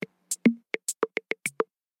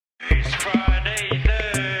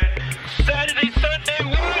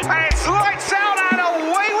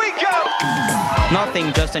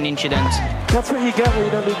Nothing, just an incident. That's what you get when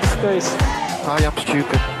you don't leave the space. I am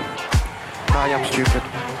stupid. I am stupid.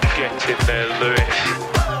 Get in there, Lewis.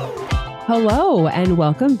 Hello, and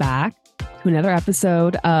welcome back to another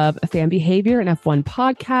episode of Fan Behavior, an F1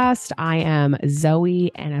 podcast. I am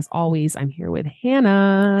Zoe, and as always, I'm here with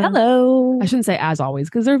Hannah. Hello. I shouldn't say as always,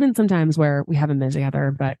 because there have been some times where we haven't been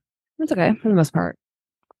together, but That's okay. for the most part,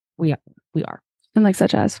 we are. And like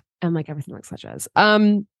such as. And like everything like such as.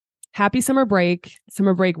 Happy summer break.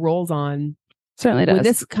 Summer break rolls on. Certainly does. When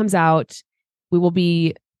this comes out, we will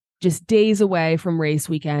be just days away from race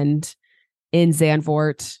weekend in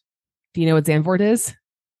Zandvoort. Do you know what Zandvoort is?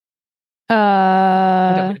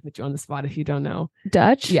 I don't want to put you on the spot if you don't know.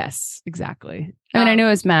 Dutch? Yes, exactly. I mean, I knew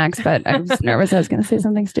it was Max, but I was nervous I was going to say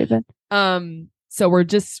something stupid. So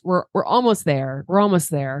we're almost there. We're almost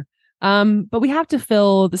there. But we have to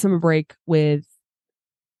fill the summer break with,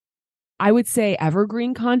 I would say,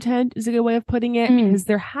 evergreen content is a good way of putting it, because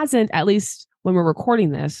there hasn't, at least when we're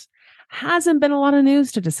recording this, hasn't been a lot of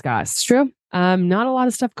news to discuss. It's true. Not a lot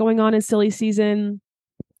of stuff going on in silly season,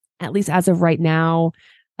 at least as of right now.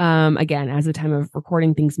 Again, as the time of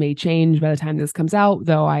recording, things may change by the time this comes out,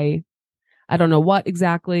 though I don't know what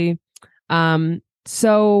exactly.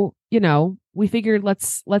 So, we figured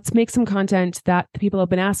let's make some content that the people have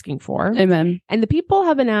been asking for. Amen. And the people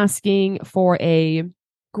have been asking for a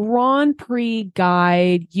Grand Prix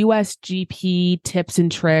guide, USGP tips and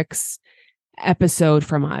tricks episode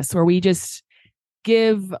from us, where we just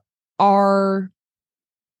give what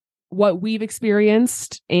we've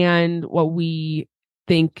experienced and what we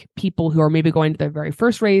think people who are maybe going to their very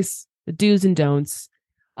first race, the do's and don'ts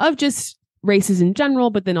of just races in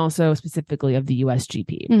general, but then also specifically of the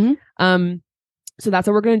USGP. Mm-hmm. So that's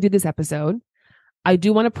what we're going to do this episode. I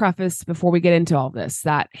do want to preface before we get into all this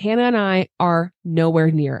that Hannah and I are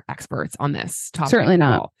nowhere near experts on this topic. Certainly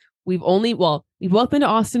not. We've both been to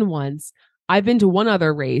Austin once. I've been to one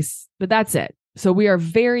other race, but that's it. So we are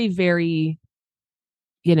very, very,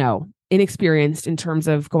 inexperienced in terms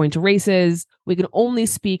of going to races. We can only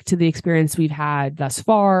speak to the experience we've had thus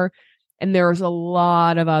far. And there's a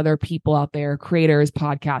lot of other people out there, creators,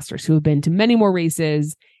 podcasters, who have been to many more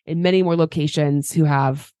races in many more locations, who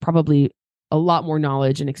have probably a lot more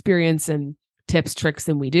knowledge and experience and tips, tricks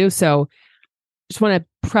than we do. So just want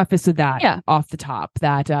to preface with that off the top,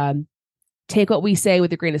 that take what we say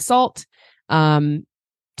with a grain of salt.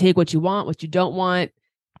 Take what you want, what you don't want.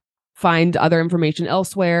 Find other information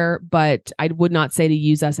elsewhere, but I would not say to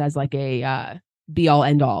use us as like a be all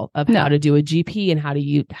end all of how to do a GP and how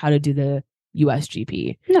to do the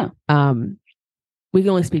USGP. No. We can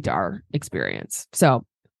only speak to our experience. So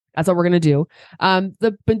that's what we're going to do.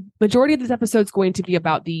 The majority of this episode is going to be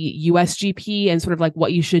about the USGP and sort of like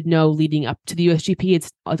what you should know leading up to the USGP.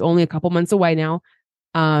 It's only a couple months away now.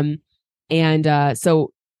 So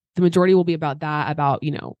the majority will be about that, about,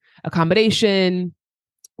 accommodation,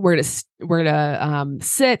 where to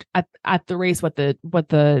sit at the race, what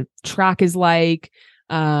the track is like,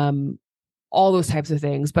 all those types of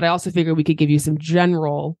things. But I also figured we could give you some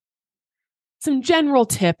general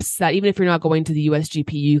tips that even if you're not going to the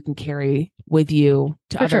USGP, you can carry with you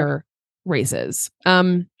to other races.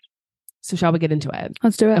 So shall we get into it?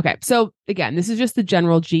 Let's do it. Okay. So again, this is just the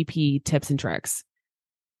general GP tips and tricks.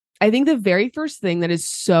 I think the very first thing that is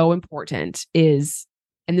so important is,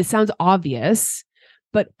 and this sounds obvious,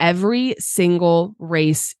 but every single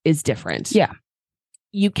race is different. Yeah.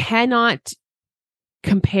 You cannot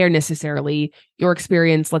compare necessarily your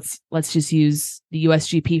experience. Let's just use the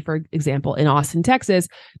USGP, for example, in Austin, Texas,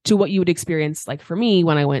 to what you would experience, like for me,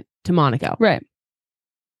 when I went to Monaco. Right.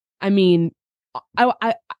 I mean,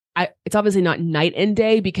 I it's obviously not night and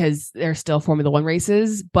day because they're still Formula One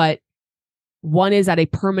races, but one is at a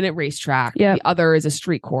permanent racetrack. Yep. The other is a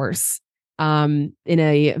street course in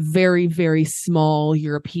a very, very small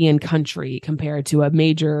European country compared to a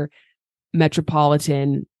major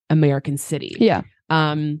metropolitan American city. Yeah.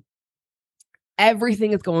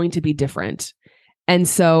 Everything is going to be different. And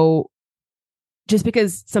so just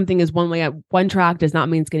because something is one way at one track does not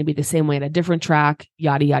mean it's going to be the same way at a different track,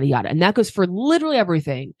 yada, yada, yada. And that goes for literally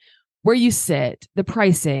everything. Where you sit, the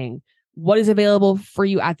pricing, what is available for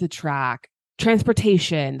you at the track,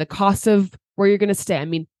 transportation, the cost of where you're going to stay. I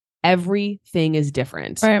mean, everything is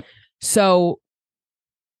different. Right. So,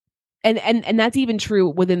 and that's even true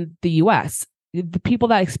within the US. The people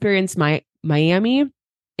that experience Miami, it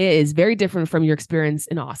is very different from your experience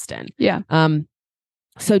in Austin. Yeah.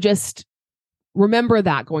 So just remember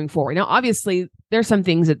that going forward. Now, obviously, there's some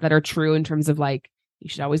things that are true in terms of like, you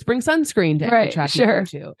should always bring sunscreen to every track you go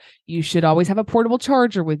to. You should always have a portable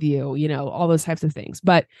charger with you, all those types of things.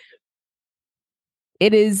 But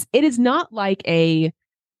It is not like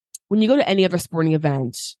when you go to any other sporting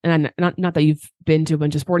event, and not that you've been to a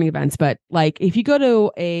bunch of sporting events, but like if you go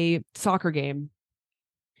to a soccer game,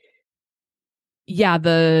 yeah,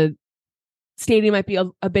 the stadium might be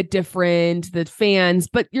a bit different, the fans,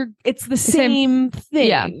 but it's the same thing.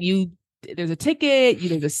 Yeah. There's a ticket,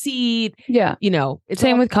 there's a seat. Yeah. It's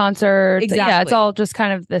same all, with concerts. Exactly. Yeah, it's all just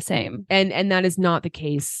kind of the same. And that is not the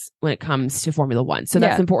case when it comes to Formula One. So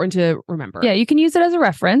that's important to remember. Yeah, you can use it as a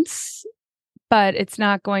reference, but it's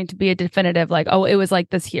not going to be a definitive like, oh, it was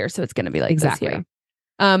like this here, so it's going to be like this here.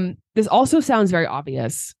 This also sounds very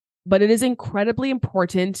obvious, but it is incredibly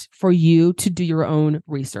important for you to do your own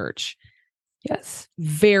research. Yes.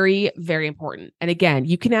 Very, very important. And again,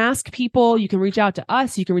 you can ask people, you can reach out to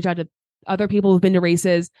us, you can reach out to other people who've been to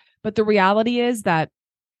races. But the reality is that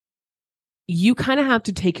you kind of have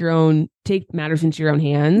to take matters into your own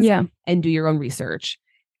hands and do your own research.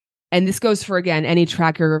 And this goes for, again, any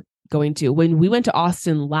track you're going to. When we went to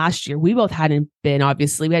Austin last year, we both hadn't been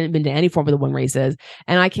to any Formula One races.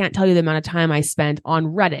 And I can't tell you the amount of time I spent on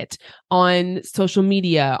Reddit, on social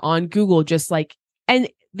media, on Google, and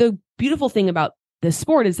the beautiful thing about this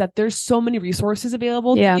sport is that there's so many resources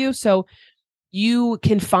available to you. So you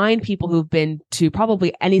can find people who've been to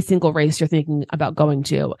probably any single race you're thinking about going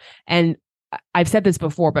to. And I've said this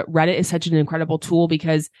before, but Reddit is such an incredible tool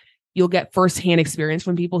because you'll get firsthand experience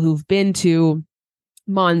from people who've been to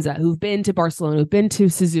Monza, who've been to Barcelona, who've been to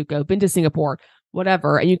Suzuka, who've been to Singapore,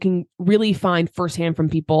 whatever. And you can really find firsthand from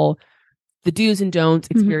people the do's and don'ts,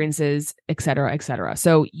 experiences, et cetera, et cetera.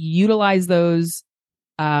 So utilize those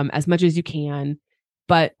as much as you can,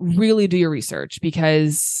 but really do your research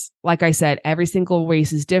because, like I said, every single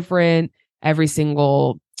race is different. Every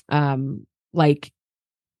single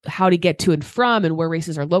how to get to and from and where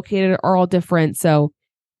races are located are all different. So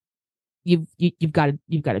you've got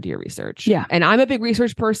to do your research. Yeah. And I'm a big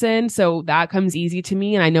research person, so that comes easy to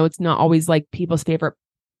me. And I know it's not always like people's favorite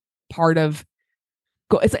part of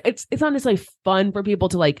it's not necessarily fun for people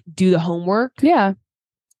to like do the homework. Yeah.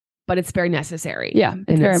 But it's very necessary. Yeah.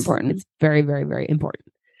 It's very important. It's very, very, very important.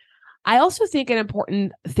 I also think an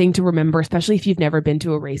important thing to remember, especially if you've never been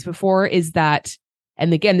to a race before, is that,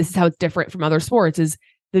 and again, this is how it's different from other sports, is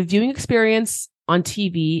the viewing experience on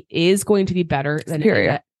TV is going to be better than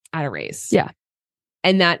at a race. Yeah.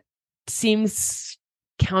 And that seems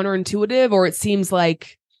counterintuitive, or it seems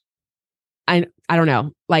like, I don't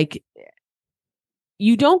know, like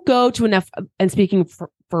you don't go to enough, and speaking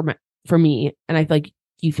for me, and I feel like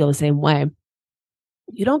you feel the same way.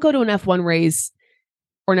 You don't go to an F1 race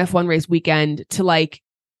or an F1 race weekend to like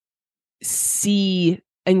see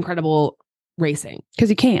incredible racing.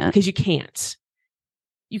 Because you can't.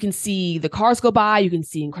 You can see the cars go by. You can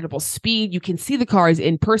see incredible speed. You can see the cars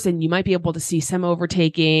in person. You might be able to see some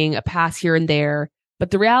overtaking, a pass here and there.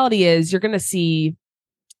 But the reality is you're going to see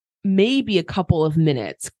maybe a couple of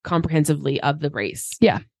minutes comprehensively of the race.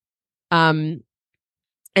 Yeah.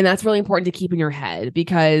 And that's really important to keep in your head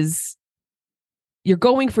because you're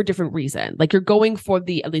going for a different reason. Like you're going for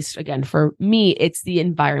at least again, for me, it's the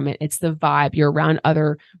environment. It's the vibe. You're around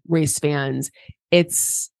other race fans.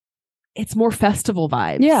 It's more festival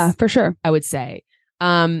vibes. Yeah, for sure. I would say.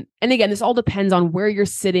 And again, this all depends on where you're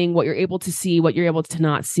sitting, what you're able to see, what you're able to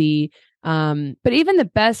not see. But even the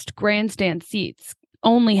best grandstand seats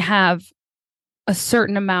only have a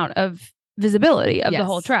certain amount of visibility of the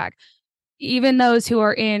whole track. Even those who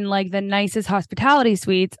are in like the nicest hospitality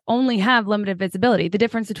suites only have limited visibility. The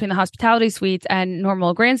difference between the hospitality suites and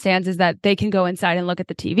normal grandstands is that they can go inside and look at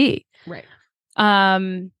the TV. Right.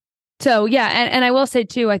 So yeah, and I will say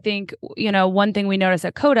too, I think, one thing we notice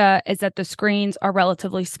at COTA is that the screens are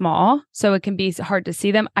relatively small, so it can be hard to see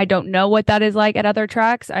them. I don't know what that is like at other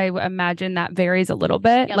tracks. I imagine that varies a little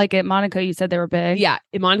bit. Yep. Like at Monaco, you said they were big. Yeah,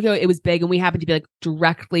 in Monaco, it was big, and we happened to be like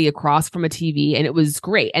directly across from a TV, and it was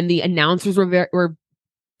great. And the announcers were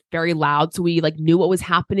very loud, so we like knew what was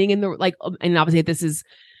happening in the like. And obviously, this is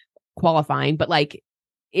qualifying, but like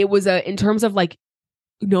it was in terms of like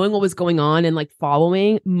knowing what was going on and like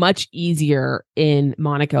following much easier in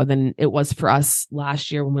Monaco than it was for us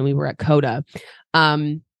last year when we were at COTA.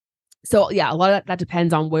 So yeah, a lot of that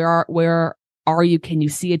depends on where are you? Can you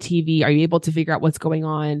see a TV? Are you able to figure out what's going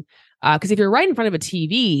on? Because if you're right in front of a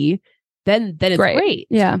TV, then it's great.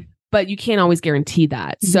 Yeah. But you can't always guarantee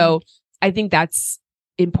that. Mm-hmm. So I think that's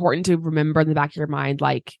important to remember in the back of your mind.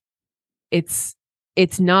 Like you're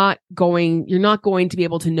not going to be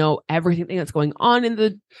able to know everything that's going on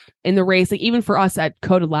in the race. Like even for us at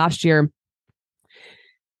COTA last year,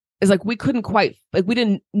 it's like we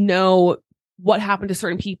didn't know what happened to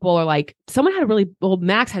certain people, or like someone had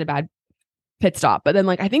Max had a bad pit stop. But then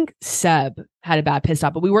like I think Seb had a bad pit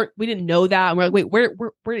stop, but we didn't know that. And we're like, wait,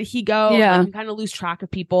 where did he go? Yeah. Like, we kind of lose track of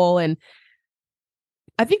people. And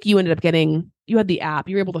I think you ended up you had the app.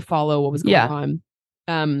 You were able to follow what was going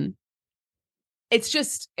on. It's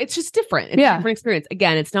just different. It's a different experience.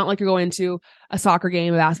 Again, it's not like you're going to a soccer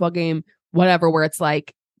game, a basketball game, whatever, where it's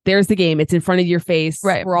like, there's the game. It's in front of your face.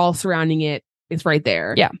 Right. We're all surrounding it. It's right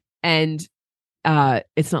there. Yeah. And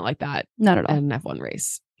it's not like that. Not at all. An F1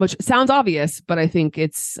 race, which sounds obvious, but I think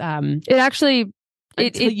it's it actually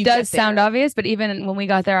it does sound obvious. But even when we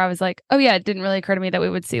got there, I was like, oh yeah, it didn't really occur to me that we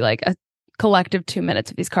would see like a collective 2 minutes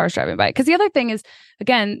of these cars driving by. Because the other thing is,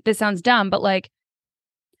 again, this sounds dumb, but like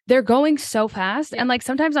they're going so fast, and like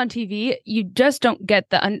sometimes on TV, you just don't get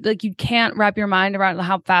like you can't wrap your mind around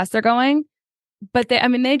how fast they're going. But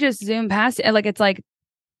they just zoom past it. Like it's like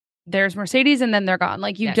there's Mercedes and then they're gone.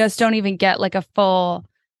 Like you just don't even get like a full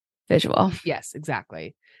visual. Yes,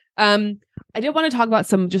 exactly. I did want to talk about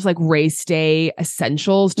some just like race day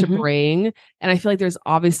essentials to bring. And I feel like there's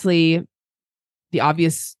obviously the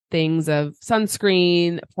obvious things of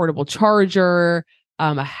sunscreen, a portable charger,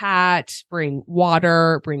 a hat, bring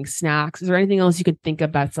water, bring snacks. Is there anything else you could think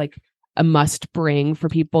of that's like a must bring for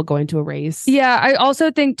people going to a race? Yeah, I also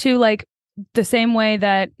think too, like the same way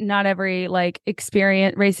that not every like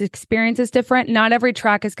race experience is different. Not every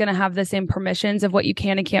track is going to have the same permissions of what you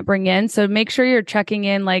can and can't bring in. So make sure you're checking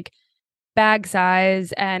in like bag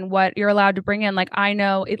size and what you're allowed to bring in. Like I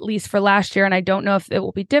know at least for last year, and I don't know if it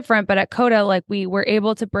will be different, but at COTA, like we were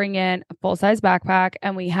able to bring in a full size backpack,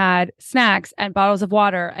 and we had snacks and bottles of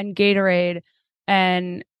water and Gatorade,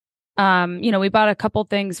 and we bought a couple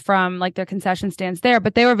things from like their concession stands there,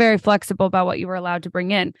 but they were very flexible about what you were allowed to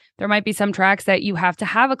bring in. There might be some tracks that you have to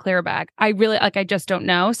have a clear bag. I just don't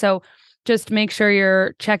know. So just make sure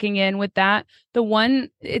you're checking in with that.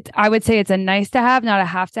 I would say it's a nice to have, not a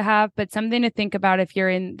have to have, but something to think about if you're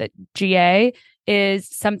in the GA is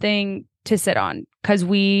something to sit on. Because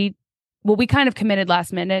we kind of committed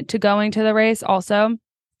last minute to going to the race also.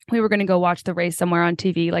 We were going to go watch the race somewhere on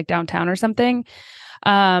TV, like downtown or something.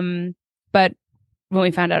 But when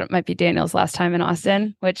we found out it might be Daniel's last time in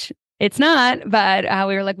Austin, which it's not, but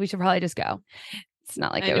we were like, we should probably just go. It's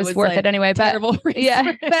not like it was worth it anyway, but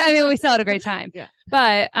yeah, but I mean, we still had a great time. Yeah.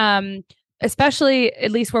 But especially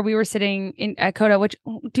at least where we were sitting at COTA, which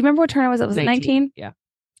do you remember what turn it was? It was 19. Yeah.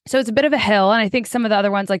 So it's a bit of a hill, and I think some of the other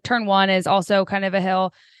ones, like turn 1, is also kind of a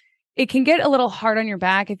hill. It can get a little hard on your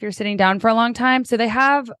back if you're sitting down for a long time. So they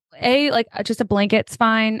have just a blanket's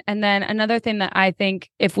fine. And then another thing that I think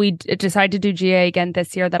if we decide to do GA again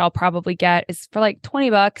this year that I'll probably get is for like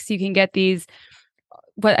 $20, you can get these,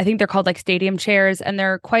 what I think they're called like stadium chairs, and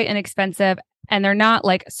they're quite inexpensive, and they're not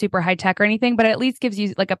like super high tech or anything, but it at least gives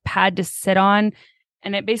you like a pad to sit on,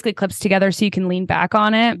 and it basically clips together so you can lean back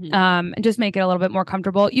on it, and just make it a little bit more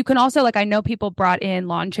comfortable. You can also, like, I know people brought in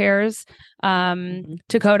lawn chairs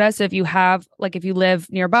to COTA. So if you live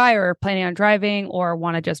nearby or planning on driving or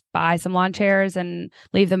want to just buy some lawn chairs and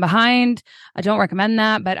leave them behind, I don't recommend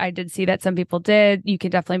that, but I did see that some people did. You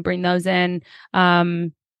can definitely bring those in.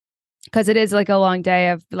 Because it is like a long day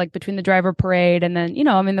of like between the driver parade and then,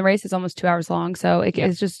 the race is almost 2 hours long. So it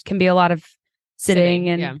just can be a lot of sitting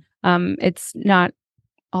and it's not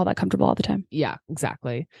all that comfortable all the time. Yeah,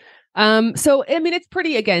 exactly. So, I mean, it's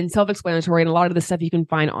pretty, again, self-explanatory, and a lot of the stuff you can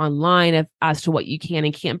find online as to what you can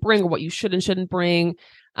and can't bring or what you should and shouldn't bring.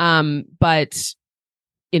 But,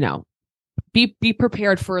 be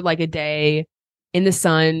prepared for like a day in the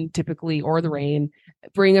sun, typically, or the rain.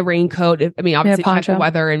 Bring a raincoat. Obviously check the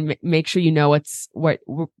weather and make sure you know what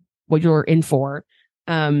you're in for.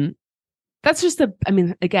 That's just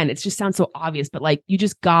again, it just sounds so obvious, but like you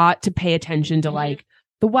just got to pay attention to like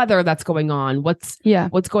the weather that's going on, what's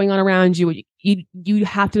going on around you. You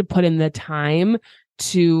have to put in the time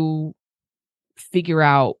to figure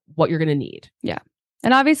out what you're going to need. Yeah.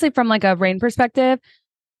 And obviously from like a rain perspective,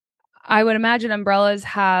 I would imagine umbrellas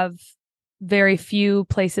have very few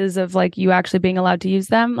places of like you actually being allowed to use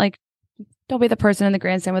them. Like, don't be the person in the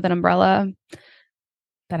grandstand with an umbrella.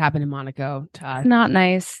 That happened in Monaco. Not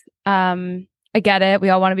nice. I get it. We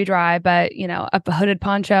all want to be dry, but a hooded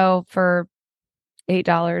poncho for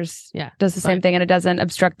 $8 does the same thing, and it doesn't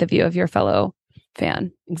obstruct the view of your fellow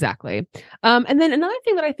fan. Exactly. And then another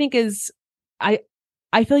thing that I think is I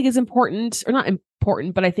feel like is important, or not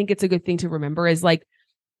important, but I think it's a good thing to remember is like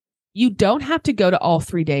you don't have to go to all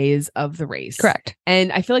 3 days of the race. Correct. And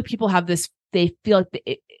I feel like people have this, they feel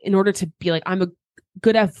like in order to be like, I'm a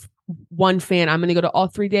good F1 fan, I'm going to go to all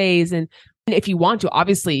 3 days. And if you want to,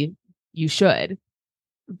 obviously you should.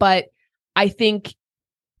 But I think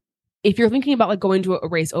if you're thinking about like going to a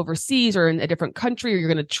race overseas or in a different country, or you're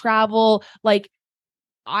going to travel, like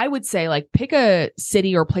I would say like pick a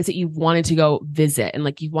city or place that you wanted to go visit and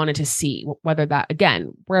like you wanted to see, whether that,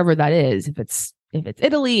 again, wherever that is, if it's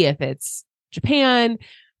Italy, if it's Japan,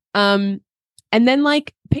 and then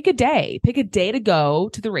like pick a day to go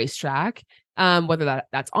to the racetrack, whether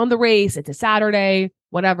that's on the race, it's a Saturday,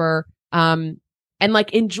 whatever, and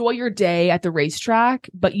like enjoy your day at the racetrack,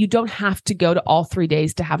 but you don't have to go to all 3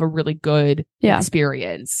 days to have a really good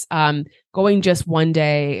experience. Going just one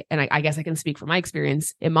day, and I guess I can speak from my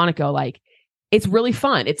experience in Monaco, like it's really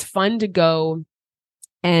fun. It's fun to go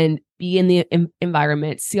and be in the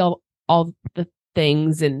environment, see all the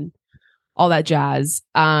things and all that jazz.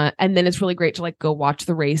 And then it's really great to like go watch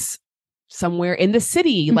the race somewhere in the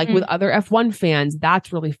city, like with other F1 fans.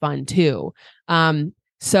 That's really fun too.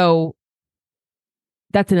 So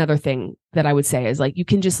that's another thing that I would say is like, you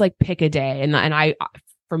can just like pick a day. And I,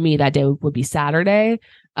 for me, that day would be Saturday.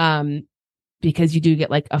 Because you do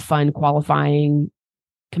get like a fun qualifying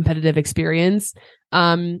competitive experience.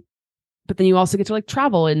 But then you also get to like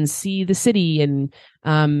travel and see the city and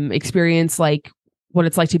experience like what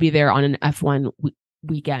it's like to be there on an F1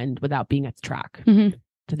 weekend without being at the track, which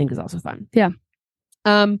I think is also fun. Yeah.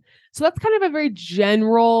 So that's kind of a very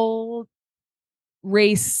general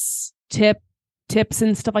race tips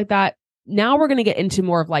and stuff like that. Now we're going to get into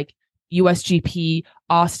more of like USGP,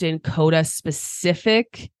 Austin, COTA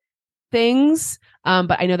specific things.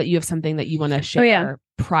 But I know that you have something that you want to share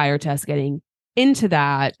prior to us getting into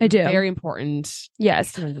that. I do. Very important.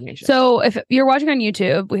 Yes. Information. So if you're watching on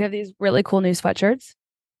YouTube, we have these really cool new sweatshirts.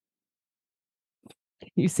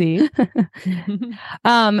 You see?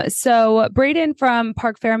 So Braden from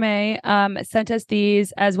Parc Ferme sent us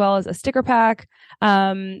these as well as a sticker pack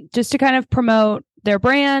just to kind of promote their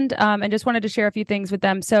brand and just wanted to share a few things with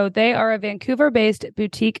them. So they are a Vancouver-based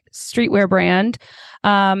boutique streetwear brand.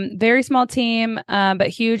 Very small team, but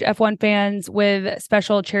huge F1 fans with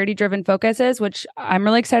special charity-driven focuses, which I'm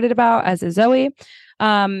really excited about, as is Zoe.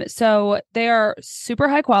 So they are super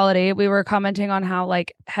high quality. We were commenting on how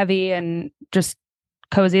like heavy and just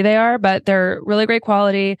cozy they are, but they're really great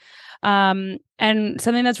quality. And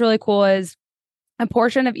something that's really cool is a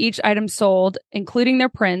portion of each item sold, including their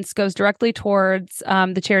prints, goes directly towards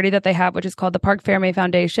the charity that they have, which is called the Parc Ferme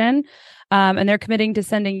Foundation. And they're committing to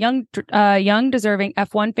sending young deserving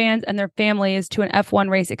F1 fans and their families to an F1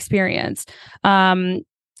 race experience. Kind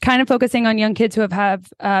of focusing on young kids who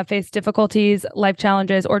have faced difficulties, life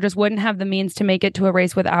challenges, or just wouldn't have the means to make it to a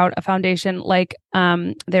race without a foundation like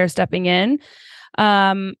they're stepping in.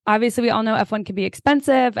 Obviously, we all know F1 can be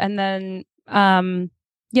expensive, and then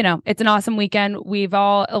it's an awesome weekend. We've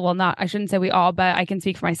all, I shouldn't say we all, but I can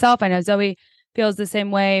speak for myself. I know Zoe feels the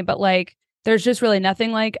same way, but like, there's just really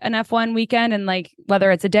nothing like an F1 weekend, and like,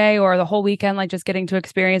 whether it's a day or the whole weekend, like just getting to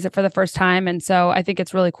experience it for the first time. And so I think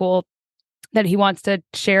it's really cool that he wants to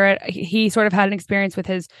share it. He sort of had an experience with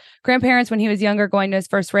his grandparents when he was younger, going to his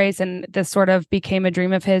first race. And this sort of became a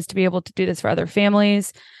dream of his to be able to do this for other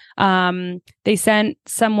families. They sent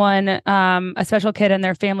someone, a special kid and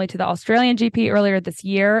their family to the Australian GP earlier this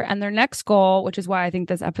year. And their next goal, which is why I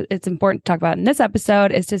think it's important to talk about in this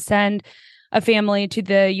episode, is to send a family to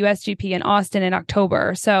the USGP in Austin in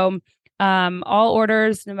October. So, all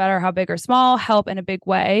orders, no matter how big or small, help in a big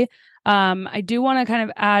way. I do want to kind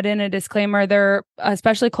of add in a disclaimer. They're,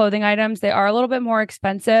 especially clothing items, they are a little bit more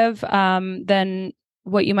expensive, than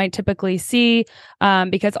what you might typically see,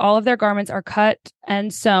 because all of their garments are cut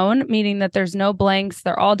and sewn, meaning that there's no blanks.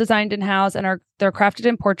 They're all designed in-house and they're crafted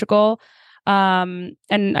in Portugal. And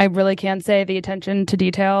I really can say the attention to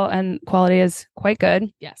detail and quality is quite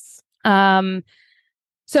good. Yes.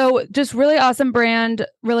 So just really awesome brand,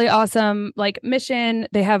 really awesome like mission.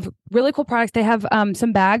 They have really cool products. They have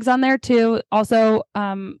some bags on there too. Also,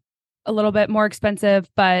 a little bit more expensive,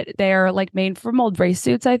 but they're like made for mold race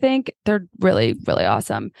suits. I think they're really, really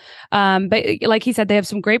awesome. But like he said, they have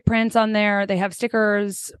some great prints on there. They have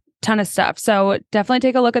stickers, ton of stuff. So definitely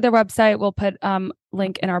take a look at their website. We'll put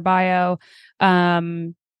link in our bio.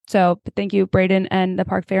 So thank you, Braden and the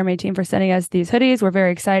Parc Ferme team, for sending us these hoodies. We're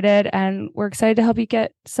very excited, and we're excited to help you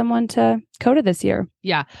get someone to COTA this year.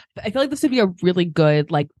 Yeah. I feel like this would be a really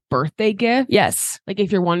good like birthday gift. Yes. Like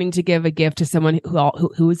if you're wanting to give a gift to someone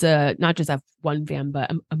who's a not just a F1 fan,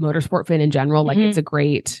 but a motorsport fan in general, like would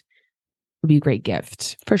be a great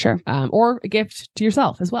gift. For sure. Or a gift to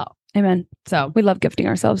yourself as well. Amen. So we love gifting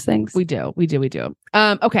ourselves things. We do.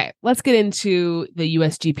 Okay, let's get into the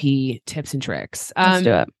USGP tips and tricks. Let's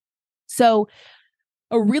do it. So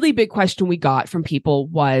a really big question we got from people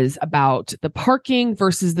was about the parking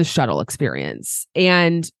versus the shuttle experience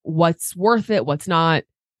and what's worth it, what's not.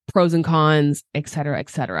 pros and cons, et cetera, et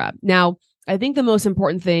cetera. Now, I think the most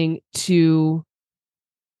important thing to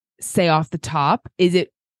say off the top is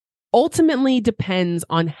it ultimately depends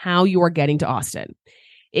on how you are getting to Austin.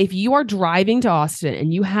 If you are driving to Austin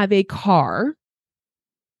and you have a car,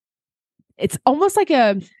 it's almost like do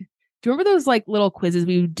you remember those like little quizzes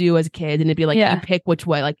we would do as kids? And it'd be like, you pick which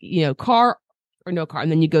way, like, car or no car. And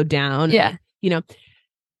then you go down. Yeah.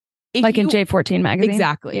 Like in J14 magazine.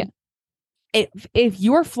 Exactly. Yeah. If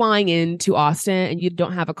you're flying into Austin and you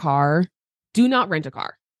don't have a car, do not rent a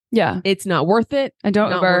car. Yeah. It's not worth it. And don't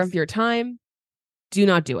not Uber. Worth your time. Do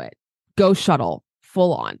not do it. Go shuttle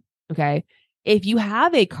full on. Okay. If you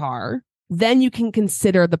have a car, then you can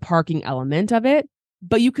consider the parking element of it,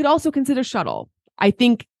 but you could also consider shuttle. I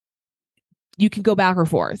think you can go back or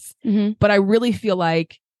forth, but I really feel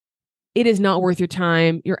like it is not worth your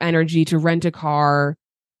time, your energy to rent a car,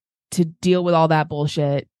 to deal with all that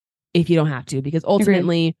bullshit if you don't have to, because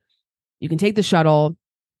ultimately you can take the shuttle.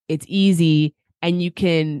 It's easy. And you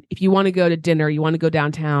can, if you want to go to dinner, you want to go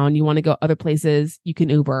downtown, you want to go other places, you can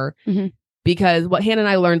Uber. Because what Hannah and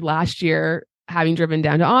I learned last year, having driven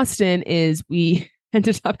down to Austin, is we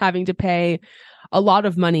ended up having to pay a lot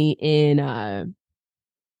of money in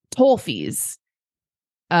toll fees.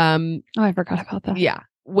 I forgot about that. Yeah,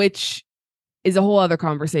 which is a whole other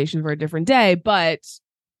conversation for a different day. But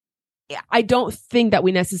I don't think that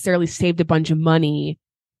we necessarily saved a bunch of money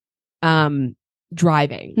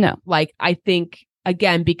driving. No. Like, I think,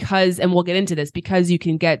 again, because, and we'll get into this, because you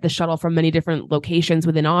can get the shuttle from many different locations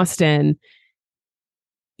within Austin,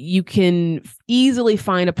 you can easily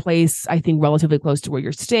find a place, I think, relatively close to where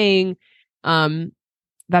you're staying,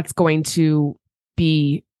 that's going to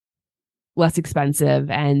be less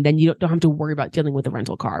expensive. And then you don't have to worry about dealing with a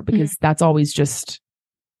rental car, because that's always just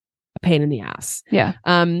a pain in the ass. Yeah.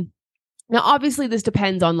 Now, obviously, this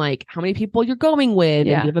depends on like how many people you're going with,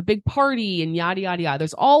 and you have a big party and yada, yada, yada.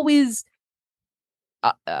 There's always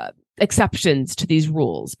exceptions to these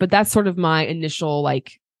rules, but that's sort of my initial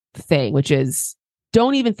like thing, which is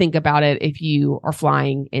don't even think about it if you are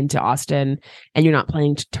flying into Austin and you're not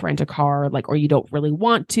planning to rent a car, like, or you don't really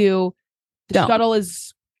want to. The shuttle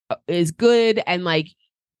is good, and like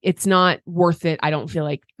it's not worth it. I don't feel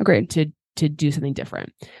like to do something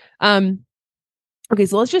different. Okay,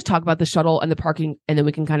 so let's just talk about the shuttle and the parking, and then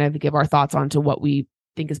we can kind of give our thoughts on to what we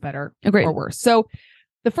think is better or worse. So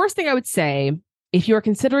the first thing I would say, if you're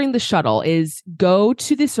considering the shuttle, is go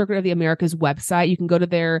to the Circuit of the Americas website. You can go to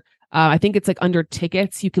their, I think it's like under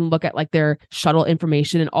tickets, you can look at like their shuttle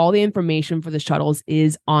information, and all the information for the shuttles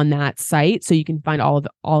is on that site. So you can find all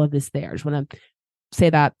of this there. I just want to say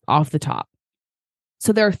that off the top.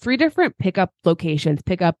 So there are 3 different pickup locations,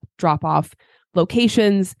 drop-off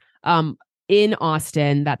locations, in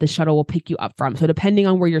Austin that the shuttle will pick you up from. So depending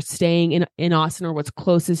on where you're staying in Austin or what's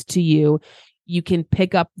closest to you, you can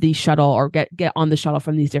pick up the shuttle or get on the shuttle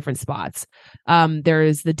from these different spots.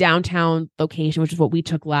 There's the downtown location, which is what we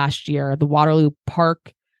took last year, the Waterloo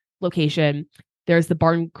Park location. There's the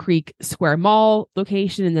Barton Creek Square Mall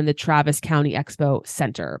location, and then the Travis County Expo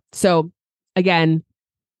Center. So again,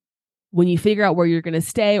 when you figure out where you're going to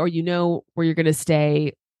stay, or you know where you're going to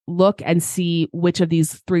stay, look and see which of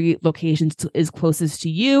these 3 locations is closest to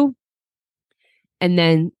you, and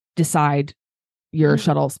then decide your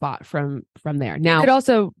shuttle spot from there. Now, you could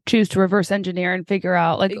also choose to reverse engineer and figure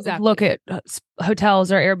out, like, look at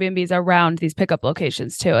hotels or Airbnbs around these pickup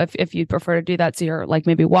locations too, if you'd prefer to do that. So you're like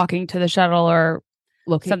maybe walking to the shuttle or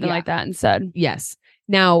something like that instead. Yes.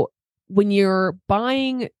 Now, when you're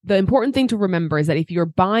buying, the important thing to remember is that if you're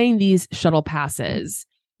buying these shuttle passes,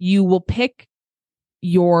 you will pick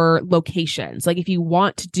your locations. Like if you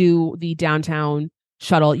want to do the downtown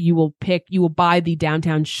shuttle, you will buy the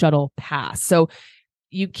downtown shuttle pass. So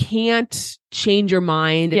you can't change your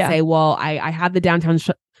mind and say, well, I have the downtown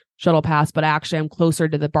shuttle pass, but actually I'm closer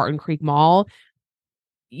to the Barton Creek Mall.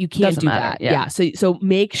 You can't do that. Yeah. So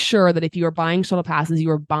make sure that if you are buying shuttle passes, you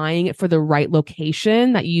are buying it for the right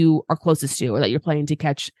location that you are closest to, or that you're planning to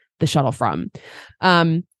catch the shuttle from.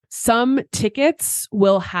 Some tickets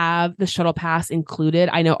will have the shuttle pass included.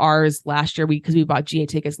 I know ours last year, because we bought GA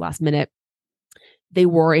tickets last minute, they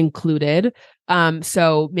were included.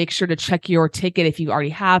 So make sure to check your ticket if you already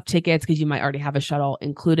have tickets, because you might already have a shuttle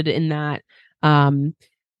included in that.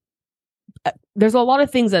 There's a lot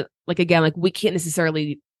of things that, like, again, like we can't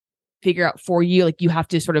necessarily figure out for you. Like you have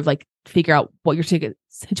to sort of like figure out what your ticket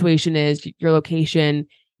situation is, your location,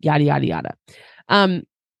 yada, yada, yada.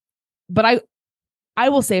 But I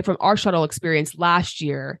will say from our shuttle experience last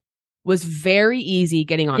year was very easy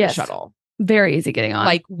getting on the shuttle. Very easy getting on.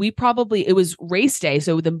 Like it was race day.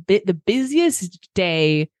 So the busiest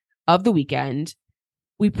day of the weekend,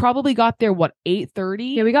 we probably got there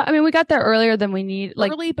 8:30. Yeah, we got there earlier than we need.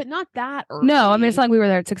 Like early, but not that early. No, I mean it's not like we were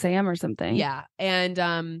there at 6 a.m. or something. Yeah,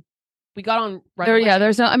 and we got on.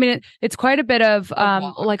 There's no. I mean, it's quite a bit of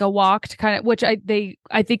like a walk to kind of, which I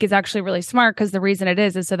think is actually really smart, because the reason it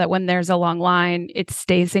is so that when there's a long line, it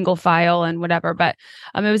stays single file and whatever. But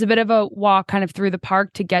it was a bit of a walk kind of through the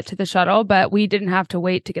park to get to the shuttle, but we didn't have to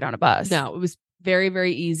wait to get on a bus. No, it was very,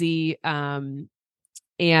 very easy.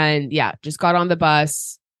 And yeah, just got on the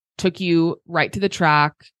bus, took you right to the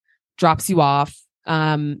track, drops you off,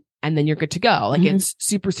 and then you're good to go. Like it's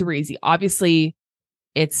super, super easy. Obviously,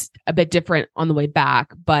 it's a bit different on the way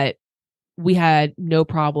back, but we had no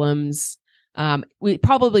problems. We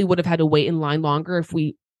probably would have had to wait in line longer if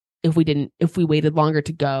we waited longer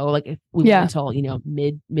to go, like if we went until,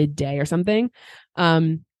 midday or something.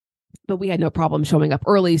 But we had no problem showing up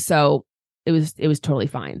early. So it was totally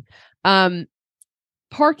fine.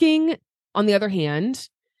 Parking, on the other hand,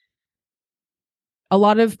 a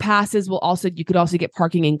lot of passes you could also get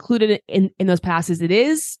parking included in those passes. It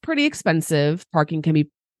is pretty expensive. Parking can be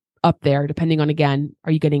up there depending on, again,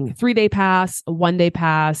 are you getting a 3-day pass, a 1-day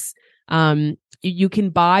pass? You can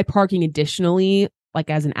buy parking additionally, like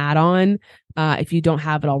as an add-on, if you don't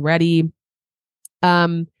have it already.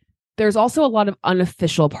 There's also a lot of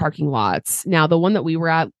unofficial parking lots. Now, the one that we were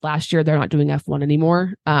at last year, they're not doing F1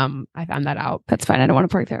 anymore. I found that out. That's fine. I don't want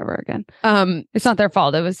to park there ever again. It's not their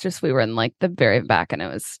fault. It was just we were in like the very back, and it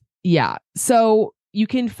was So you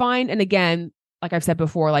can find, and again, like I've said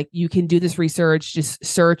before, like you can do this research. Just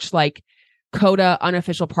search like COTA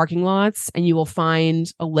unofficial parking lots, and you will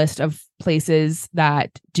find a list of places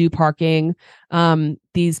that do parking.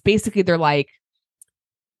 These basically they're like,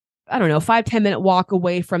 I don't know, 5-10 minute walk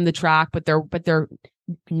away from the track, but they're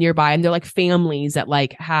nearby, and they're like families that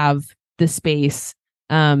like have the space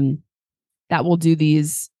that will do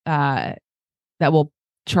these that will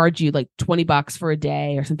charge you like $20 for a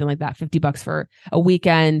day or something like that, $50 for a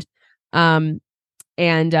weekend. And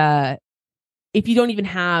if you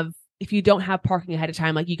don't have parking ahead of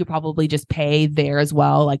time, like you could probably just pay there as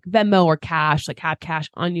well, like Venmo or cash, like have cash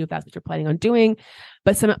on you if that's what you're planning on doing.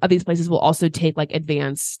 But some of these places will also take like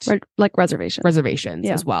advanced like reservations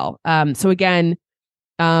as well. So again,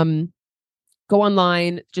 go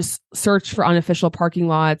online, just search for unofficial parking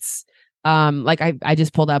lots. Like I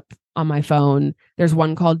just pulled up on my phone. There's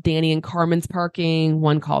one called Danny and Carmen's parking,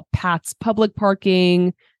 one called Pat's public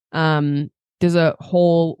parking. There's a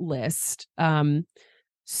whole list.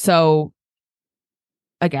 So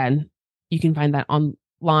again, you can find that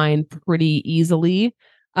online pretty easily.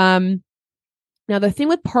 Now the thing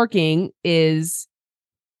with parking is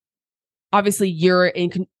obviously you're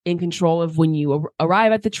in control of when you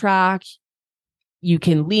arrive at the track. You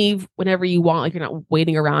can leave whenever you want. Like you're not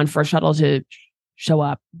waiting around for a shuttle to show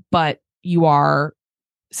up, but you are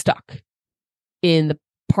stuck in the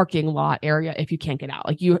parking lot area if you can't get out.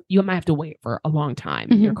 Like you might have to wait for a long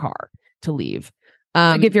time in your car to leave.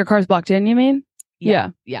 Like if your car's blocked in, you mean? Yeah.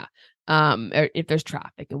 Or if there's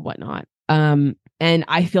traffic and whatnot. And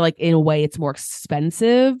I feel like in a way it's more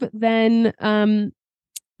expensive than the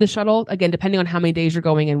shuttle. Again, depending on how many days you're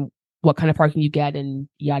going and what kind of parking you get and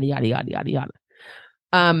yada yada yada yada yada.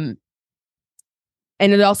 And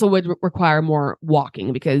it also would require more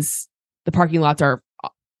walking because the parking lots are,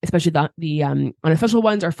 especially the unofficial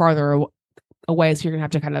ones, are farther away. So you're gonna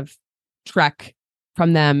have to kind of trek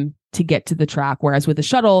from them to get to the track. Whereas with the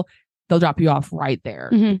shuttle, they'll drop you off right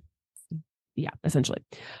there. Yeah, essentially.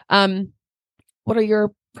 What are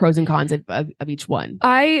your pros and cons of each one?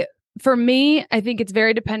 For me, I think it's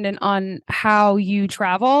very dependent on how you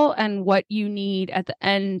travel and what you need at the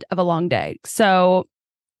end of a long day. So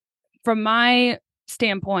from my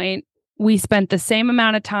standpoint, we spent the same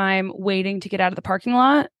amount of time waiting to get out of the parking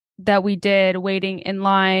lot that we did waiting in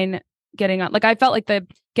line, getting on. Like I felt like the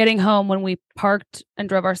getting home when we parked and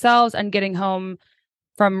drove ourselves and getting home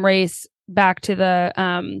from race back to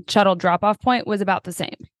the shuttle drop-off point was about the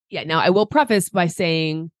same. Yeah. Now I will preface by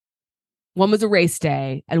saying one was a race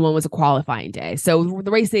day and one was a qualifying day. So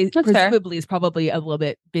the race day presumably is probably a little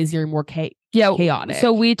bit busier and more chaotic.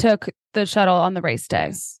 So we took the shuttle on the race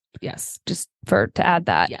day. Yes. Just to add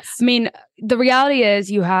that. Yes. I mean, the reality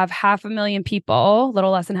is you have 500,000 people, a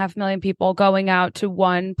little less than 500,000 people going out to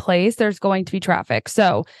one place. There's going to be traffic.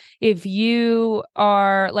 So if you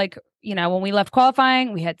are like, when we left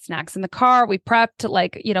qualifying, we had snacks in the car. We prepped,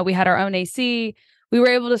 we had our own AC. We were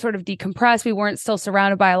able to sort of decompress. We weren't still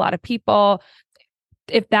surrounded by a lot of people.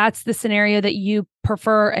 If that's the scenario that you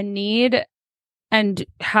prefer and need, and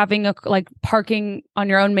having parking on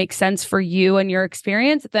your own makes sense for you and your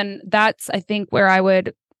experience, then that's, I think, where I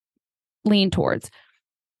would lean towards.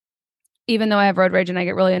 even though I have road rage and I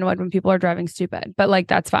get really annoyed when people are driving stupid, but like,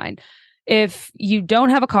 that's fine. If you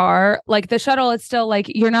don't have a car, like the shuttle, it's still like,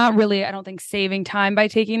 you're not really, I don't think, saving time by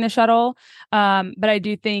taking the shuttle. But I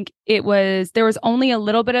do think there was only a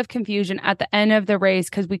little bit of confusion at the end of the race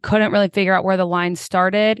because we couldn't really figure out where the line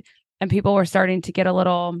started and people were starting to get a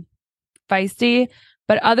little feisty.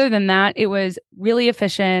 But other than that, it was really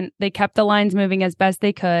efficient. They kept the lines moving as best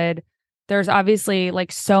they could. There's obviously like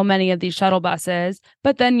so many of these shuttle buses,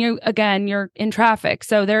 but then you're in traffic.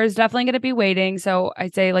 So there is definitely going to be waiting. So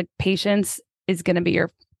I'd say like patience is going to be your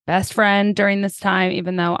best friend during this time,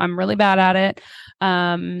 even though I'm really bad at it.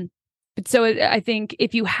 I think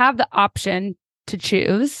if you have the option to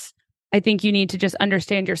choose, I think you need to just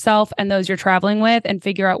understand yourself and those you're traveling with and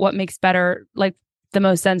figure out what makes better, like the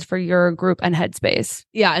most sense for your group and headspace.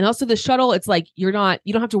 Yeah. And also the shuttle, it's like, you don't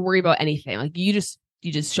have to worry about anything. Like you just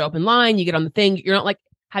show up in line, you get on the thing. You're not like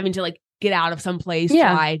having to like get out of some place,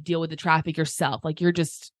 try deal with the traffic yourself. Like you're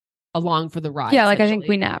just along for the ride. Yeah. Like I think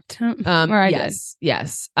we napped. Yes.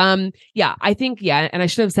 Yeah. I think, and I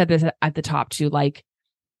should have said this at the top too, like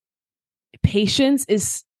patience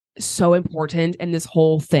is so important in this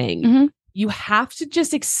whole thing. Mm-hmm. You have to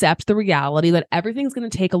just accept the reality that everything's going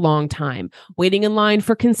to take a long time. Waiting in line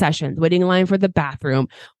for concessions, waiting in line for the bathroom,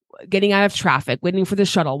 getting out of traffic, waiting for the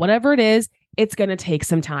shuttle, whatever it is, it's going to take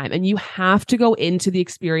some time. And you have to go into the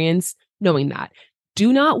experience knowing that.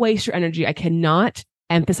 Do not waste your energy. I cannot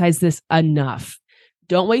emphasize this enough.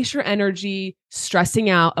 Don't waste your energy stressing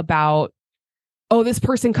out about, oh, this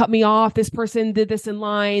person cut me off. This person did this in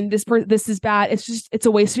line. This is bad. It's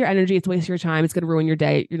a waste of your energy. It's a waste of your time. It's going to ruin your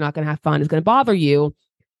day. You're not going to have fun. It's going to bother you.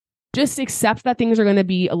 Just accept that things are going to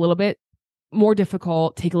be a little bit more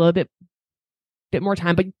difficult, take a little bit more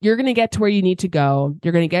time, but you're going to get to where you need to go.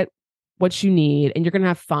 You're going to get what you need and you're going to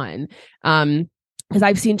have fun. Because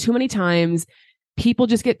I've seen too many times people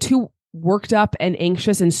just get too worked up and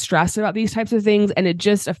anxious and stressed about these types of things. And it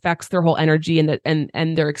just affects their whole energy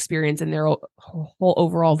and their experience and their whole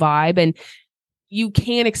overall vibe. And you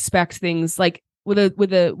can't expect things like with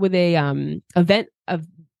a event of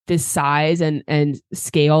this size and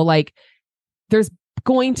scale, like there's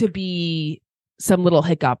going to be some little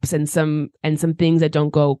hiccups and some things that don't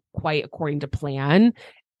go quite according to plan.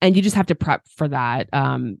 And you just have to prep for that.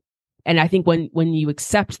 And I think when you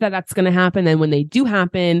accept that that's going to happen, and when they do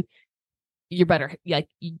happen, you're better. Like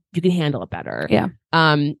you can handle it better. Yeah.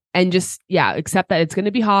 And just, accept that it's going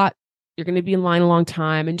to be hot. You're going to be in line a long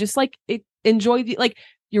time, and just like enjoy like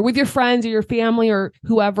you're with your friends or your family or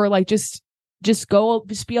whoever, like just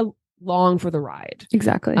be along for the ride.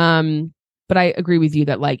 Exactly. But I agree with you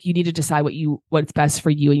that like you need to decide what's best for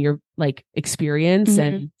you and your like experience.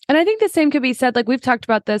 Mm-hmm. And I think the same could be said, like we've talked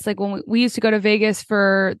about this, like when we used to go to Vegas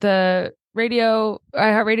for the radio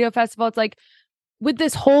festival, it's like with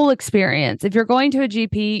this whole experience, if you're going to a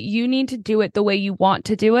GP, you need to do it the way you want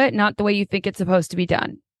to do it, not the way you think it's supposed to be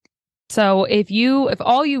done. So if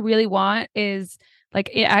all you really want is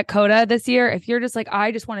like at COTA this year, if you're just like,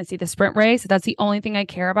 I just want to see the sprint race, that's the only thing I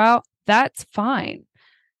care about, that's fine.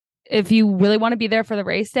 If you really want to be there for the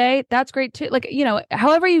race day, that's great too. Like,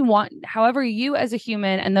 however you as a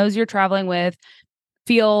human and those you're traveling with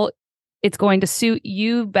feel it's going to suit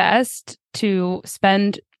you best to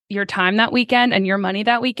spend your time that weekend and your money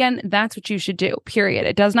that weekend, that's what you should do, period.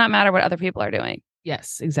 It does not matter what other people are doing.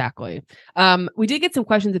 Yes, exactly. We did get some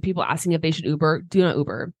questions of people asking if they should Uber. Do not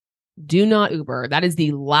Uber. Do not Uber. That is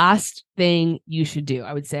the last thing you should do.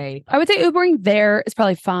 I would say Ubering there is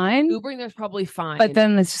probably fine. Ubering there is probably fine. But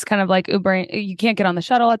then it's just kind of like Ubering. You can't get on the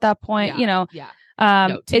shuttle at that point, Yeah.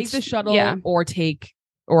 No, take the shuttle or take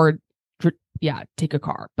a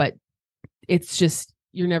car. But it's just,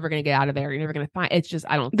 you're never going to get out of there. You're never going to find, it's just,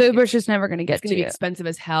 I don't The Uber's just never going to get to you. It's going to be expensive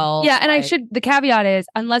as hell. Yeah. And the caveat is,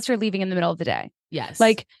 unless you're leaving in the middle of the day. Yes.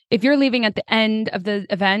 Like if you're leaving at the end of the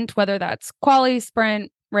event, whether that's quali,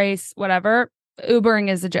 sprint, race, whatever, Ubering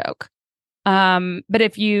is a joke. But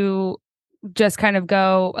if you just kind of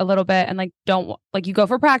go a little bit and like don't like you go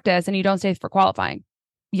for practice and you don't stay for qualifying,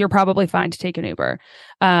 you're probably fine to take an Uber.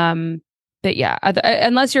 But yeah,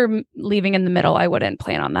 unless you're leaving in the middle, I wouldn't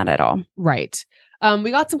plan on that at all. Right.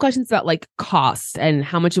 We got some questions about like cost and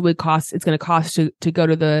how much it's going to cost to go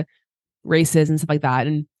to the races and stuff like that.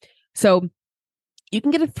 And so you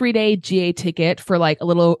can get a 3-day GA ticket for like a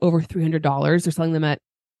little over $300. They're selling them at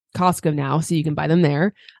Costco now, so you can buy them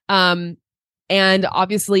there. And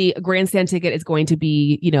obviously a grandstand ticket is going to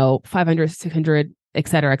be, $500, $600, et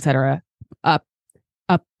cetera,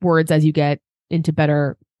 upwards as you get into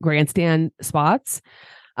better grandstand spots.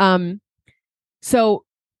 So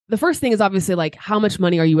the first thing is obviously like, how much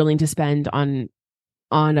money are you willing to spend on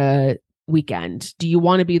a weekend, do you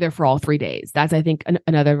want to be there for all 3 days? That's, I think,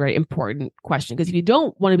 another very important question. Because if you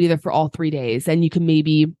don't want to be there for all 3 days, then you can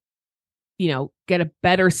maybe, get a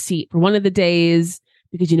better seat for one of the days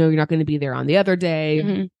because you're not going to be there on the other day.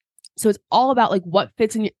 Mm-hmm. So it's all about like what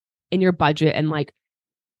fits in your budget and like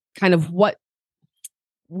kind of what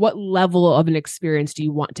level of an experience do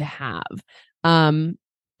you want to have?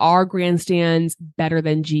 Are grandstands better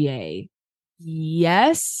than GA?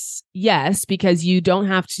 Yes, because you don't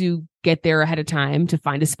have to get there ahead of time to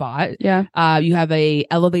find a spot. Yeah. You have a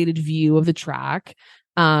elevated view of the track.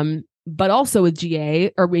 But also with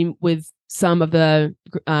GA, or with some of the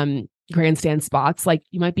grandstand spots, like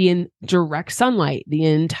you might be in direct sunlight the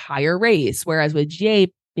entire race, whereas with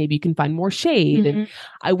GA, maybe you can find more shade. Mm-hmm. And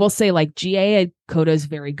I will say, like, GA at COTA is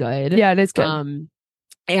very good. Yeah, it is good.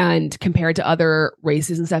 And compared to other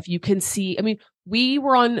races and stuff, you can see, I mean, we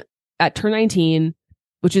were at turn 19,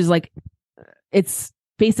 which is like, it's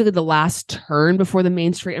basically the last turn before the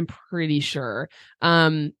main straight, I'm pretty sure.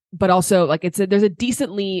 But also like there's a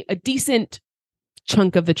decent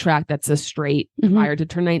chunk of the track that's a straight prior to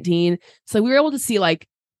turn 19. So we were able to see like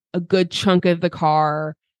a good chunk of the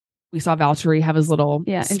car. We saw Valtteri have his little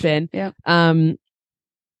spin. Yeah.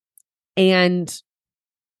 And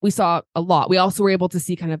we saw a lot. We also were able to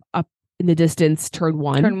see kind of up in the distance turn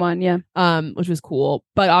one. Yeah. Which was cool.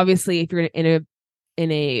 But obviously if you're in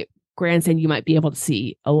a grandstand, you might be able to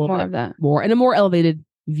see a little more bit of that, more and a more elevated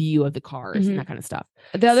view of the cars and that kind of stuff.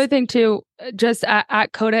 The other thing too, just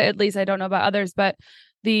at COTA, at least, I don't know about others, but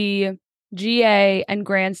the GA and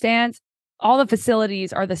grandstands, all the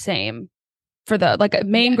facilities are the same. For the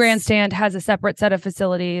main grandstand has a separate set of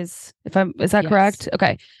facilities. Is that correct?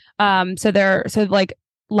 Okay. So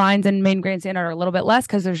lines in main grandstand are a little bit less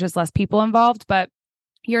because there's just less people involved, but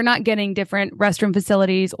you're not getting different restroom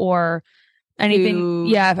facilities or anything. Food.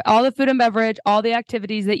 Yeah. All the food and beverage, all the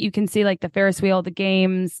activities that you can see, like the Ferris wheel, the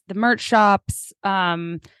games, the merch shops,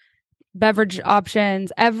 beverage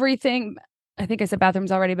options, everything. I think I said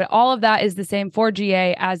bathrooms already, but all of that is the same for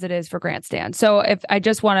GA as it is for grandstand. So if I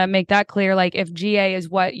just want to make that clear, like if GA is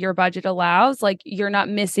what your budget allows, like you're not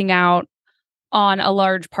missing out on a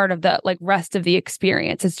large part of the rest of the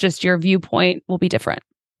experience. It's just your viewpoint will be different.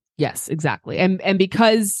 Yes, exactly. And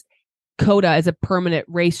because COTA is a permanent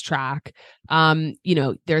racetrack,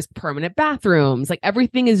 there's permanent bathrooms. Like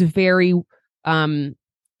everything is very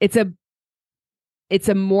it's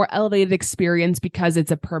a more elevated experience because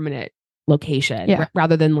it's a permanent location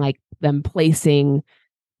rather than like them placing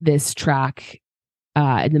this track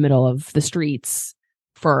in the middle of the streets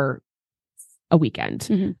for a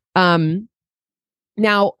weekend.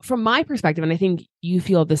 Now, from my perspective, and I think you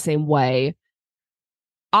feel the same way,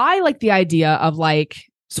 I like the idea of like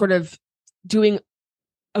sort of doing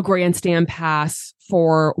a grandstand pass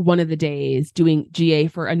for one of the days, doing GA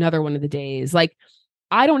for another one of the days. Like,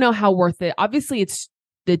 I don't know how worth it. Obviously, it's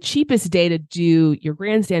the cheapest day to do your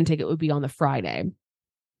grandstand ticket would be on the Friday,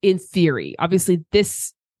 in theory. Obviously,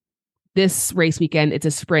 this race weekend, it's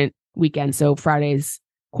a sprint weekend, so Friday's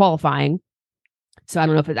qualifying. So I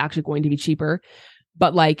don't know if it's actually going to be cheaper.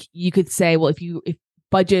 But like you could say, well, if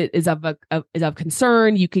budget is of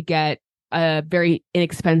concern, you could get a very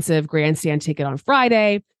inexpensive grandstand ticket on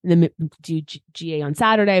Friday and then do GA on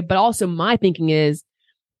Saturday. But also my thinking is,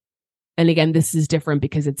 and again, this is different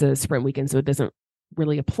because it's a sprint weekend, so it doesn't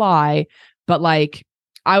really apply. But like,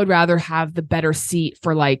 I would rather have the better seat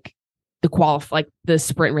for like the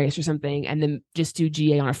sprint race or something, and then just do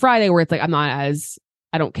GA on a Friday where it's like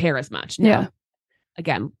I don't care as much. Now, yeah.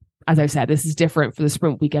 Again, as I said, this is different for the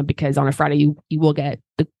sprint weekend because on a Friday you will get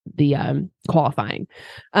the qualifying.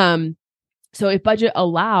 So if budget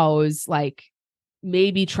allows, like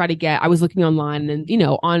maybe try to get. I was looking online, and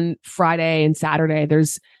on Friday and Saturday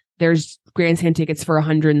there's grandstand tickets for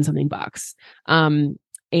 $100 and something bucks. And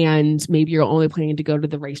maybe you're only planning to go to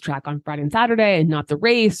the racetrack on Friday and Saturday and not the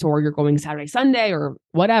race, or you're going Saturday, Sunday, or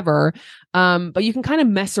whatever. But you can kind of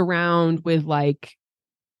mess around with like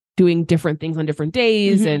doing different things on different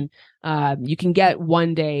days. And you can get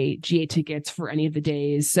one day GA tickets for any of the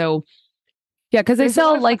days. So yeah, because they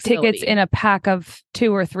sell like tickets in a pack of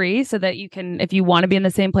 2 or 3 so that you can, if you want to be in the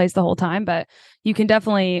same place the whole time, but you can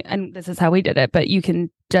definitely, and this is how we did it, but you can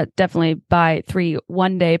definitely buy 3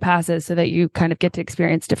 one-day passes so that you kind of get to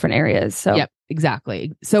experience different areas. So yep,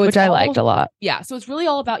 exactly. So which I liked a lot. Yeah. So it's really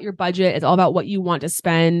all about your budget. It's all about what you want to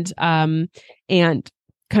spend, and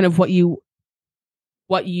kind of what you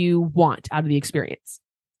want out of the experience.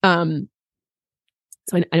 So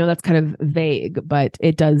I know that's kind of vague, but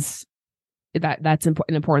it does that's an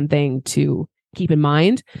important thing to keep in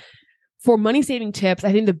mind. For money saving tips,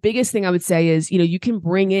 I think the biggest thing I would say is, you can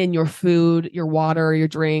bring in your food, your water, your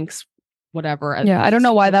drinks whatever. Yeah, I don't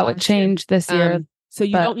know why that would change this year. So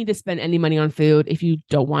you don't need to spend any money on food if you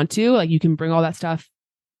don't want to. Like, you can bring all that stuff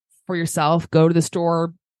for yourself. Go to the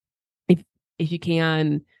store if you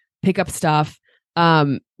can, pick up stuff.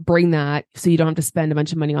 Bring that so you don't have to spend a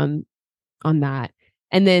bunch of money on that.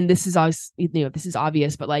 And then this is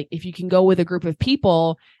obvious, but like, if you can go with a group of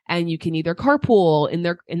people and you can either carpool in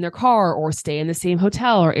their car or stay in the same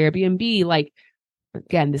hotel or Airbnb, like,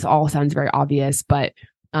 again, this all sounds very obvious, but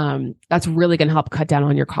that's really going to help cut down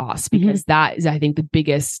on your costs, because that is, I think, the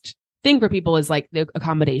biggest thing for people is like the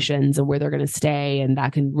accommodations and where they're going to stay. And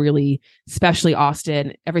that can really, especially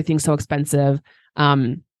Austin, everything's so expensive.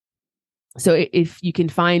 So if you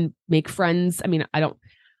can make friends, I mean,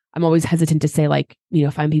 I'm always hesitant to say, like,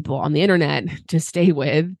 find people on the internet to stay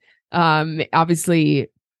with. Obviously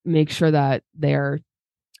make sure that they're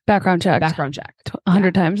background checked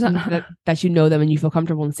 100 times. that you know them and you feel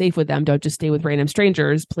comfortable and safe with them. Don't just stay with random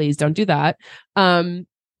strangers. Please don't do that.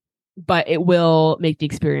 But it will make the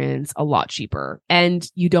experience a lot cheaper, and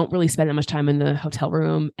you don't really spend that much time in the hotel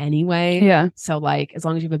room anyway. Yeah. So like, as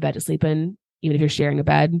long as you have a bed to sleep in, even if you're sharing a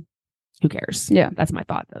bed, who cares? Yeah. That's my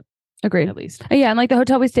thought. Agreed. At least. Yeah. And like the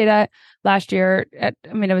hotel we stayed at last year, it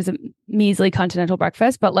was a measly continental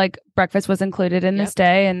breakfast, but like breakfast was included in the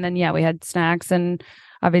stay. And then, we had snacks, and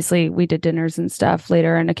obviously we did dinners and stuff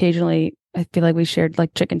later. And occasionally I feel like we shared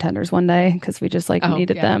like chicken tenders one day because we just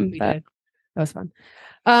needed them. But that was fun.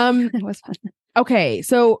 It was fun. Okay.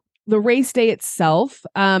 So the race day itself,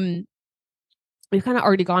 we've kind of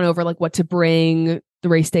already gone over like what to bring, the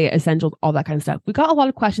race day essentials, all that kind of stuff. We got a lot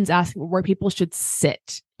of questions asking where people should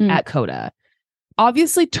sit at COTA.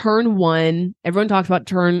 Obviously, turn one, everyone talks about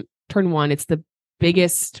turn one. It's the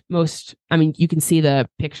biggest, most, you can see the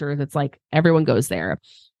pictures. It's like everyone goes there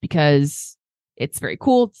because it's very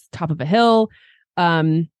cool. It's top of a hill.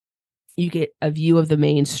 You get a view of the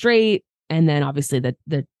main straight. And then obviously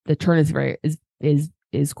the turn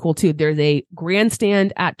is cool too. There's a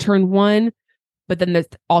grandstand at turn one, but then there's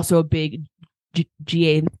also a big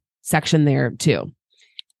GA section there too.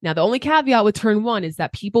 Now, the only caveat with turn one is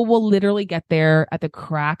that people will literally get there at the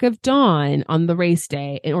crack of dawn on the race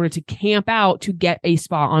day in order to camp out to get a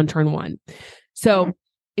spot on turn one. So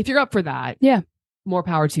if you're up for that, more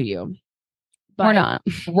power to you. But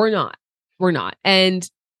we're not. And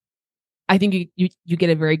I think you get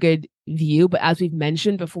a very good view, but as we've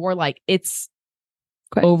mentioned before, like, it's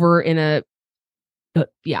over in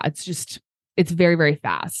it's very, very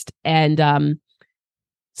fast. And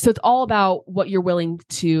so it's all about what you're willing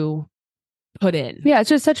to put in. Yeah, it's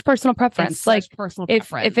just such personal preference. Like,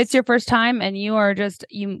 if it's your first time and you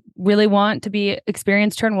really want to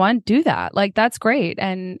experience turn one, do that. Like, that's great.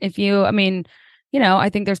 And if you, I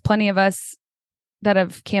think there's plenty of us that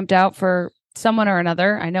have camped out for someone or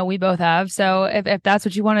another. I know we both have. So if that's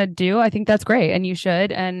what you want to do, I think that's great, and you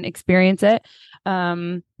should, and experience it.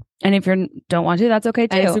 And if you don't want to, that's okay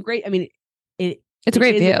too. And it's a great, it's a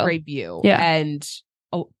great view. A great view. Yeah. And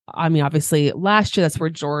obviously last year, that's where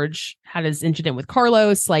George had his incident with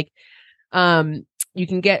Carlos. Like, you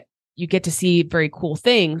get to see very cool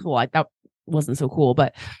things. Well, that wasn't so cool,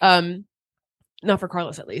 but not for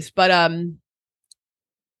Carlos at least.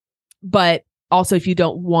 But also, if you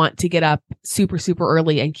don't want to get up super, super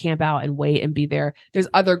early and camp out and wait and be there, there's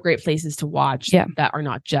other great places to watch that are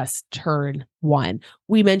not just turn one.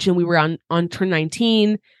 We mentioned we were on turn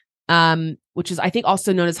 19, which is, I think,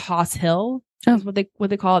 also known as Haas Hill. Is what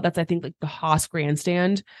they call it. That's, I think, like the Haas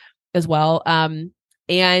grandstand as well.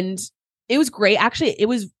 And it was great. Actually,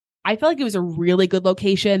 I felt like it was a really good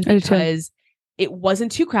location because it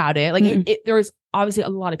wasn't too crowded. Like, there was obviously a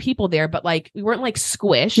lot of people there, but like, we weren't like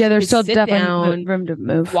squished. Yeah, there's still definitely room to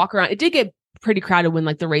move, walk around. It did get pretty crowded when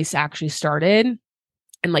like the race actually started,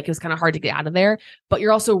 and like it was kind of hard to get out of there. But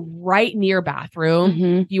you're also right near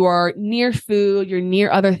bathroom. You are near food. You're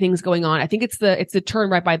near other things going on. I think it's the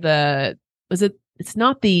turn right by the. It's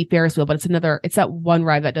not the Ferris wheel, but it's that one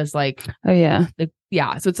ride that does like. Oh yeah.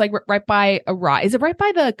 So it's like right by a ride. Is it right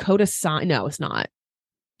by the COTA sign? No, it's not.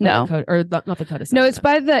 No, not the COTA sign. No, it's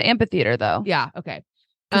by the amphitheater though. Yeah. Okay.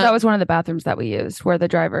 That was one of the bathrooms that we used where the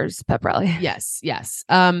drivers pep rally. Yes.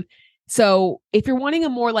 So if you're wanting a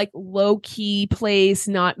more like low key place,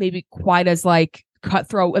 not maybe quite as like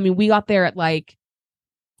cutthroat. We got there at like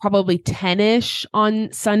probably 10ish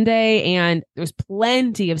on Sunday, and there's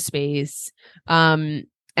plenty of space. And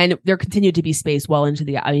there continued to be space well into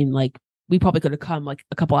the. We probably could have come like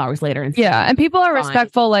a couple hours later. And people are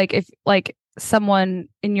respectful. Like, if like someone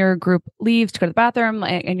in your group leaves to go to the bathroom,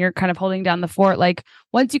 and you're kind of holding down the fort, like,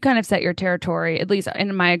 once you kind of set your territory, at least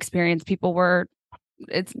in my experience, people weren't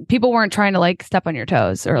trying to like step on your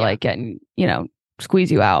toes or like getting,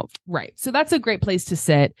 squeeze you out. Right. So that's a great place to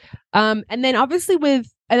sit. And then obviously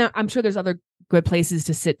and I'm sure there's other good places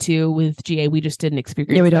to sit too with GA. We just didn't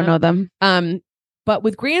experience. Yeah, we don't know them. But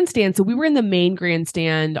with grandstand, so we were in the main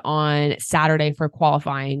grandstand on Saturday for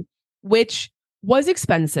qualifying, which was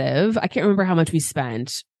expensive. I can't remember how much we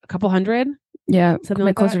spent. A couple $100? Yeah, something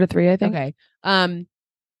like closer that? to 3, I think. Okay.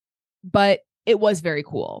 But it was very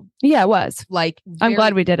cool. Yeah, it was. Like, I'm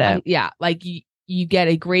glad we did it. Yeah, like you get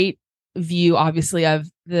a great view, obviously, of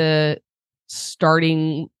the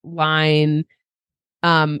starting line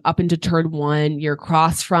up into turn 1. You're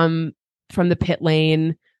across from the pit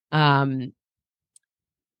lane.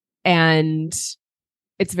 And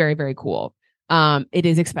it's very, very cool. It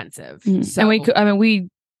is expensive. So, and we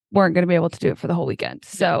weren't going to be able to do it for the whole weekend.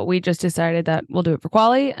 So we just decided that we'll do it for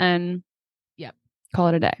quali and call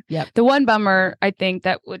it a day. Yep. The one bummer, I think,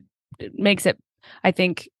 makes it, I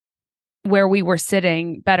think, where we were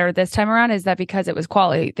sitting better this time around is that because it was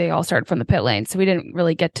quali, they all started from the pit lane. So we didn't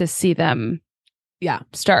really get to see them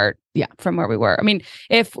start from where we were. I mean,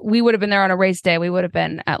 if we would have been there on a race day, we would have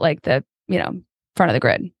been at like the, front of the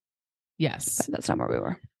grid. Yes. But that's not where we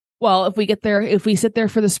were. Well, if we sit there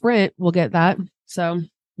for the sprint, we'll get that. So,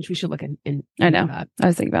 which we should look in. I know. That. I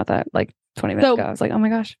was thinking about that like 20 minutes ago. I was like, oh my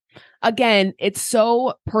gosh. Again, it's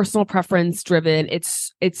so personal preference driven.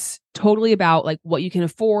 It's totally about like what you can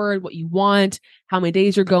afford, what you want, how many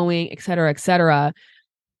days you're going, et cetera, et cetera.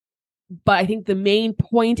 But I think the main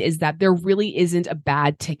point is that there really isn't a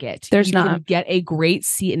bad ticket. There's not. You can get a great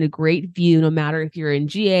seat and a great view, no matter if you're in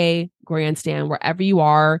GA, grandstand, wherever you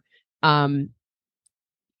are.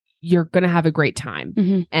 You're going to have a great time.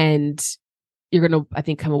 Mm-hmm. And you're going to, I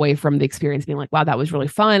think, come away from the experience being like, wow, that was really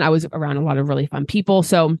fun. I was around a lot of really fun people.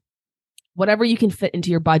 So whatever you can fit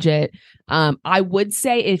into your budget. I would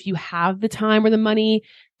say if you have the time or the money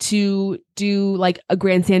to do like a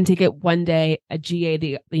grandstand ticket one day, a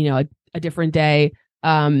GA, a different day.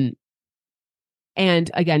 And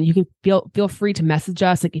again, you can feel free to message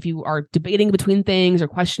us. Like if you are debating between things or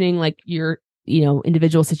questioning like your,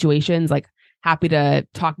 individual situations, like happy to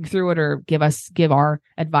talk you through it or give our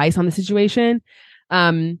advice on the situation.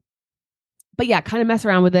 But yeah, kind of mess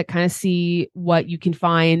around with it, kind of see what you can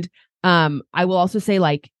find. I will also say,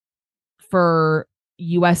 like, for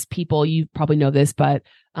US people, you probably know this, but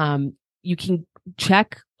you can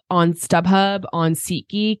check on StubHub, on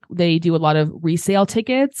SeatGeek. They do a lot of resale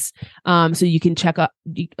tickets. So you can check up,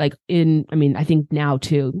 I think now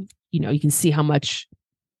too, you can see how much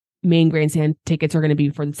main grandstand tickets are going to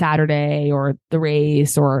be for the Saturday or the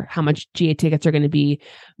race, or how much GA tickets are going to be.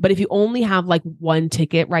 But if you only have like one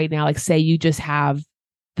ticket right now, like say you just have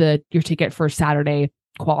your ticket for Saturday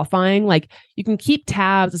qualifying, like you can keep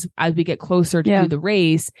tabs as we get closer to the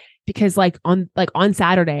race, because on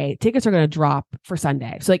Saturday tickets are going to drop for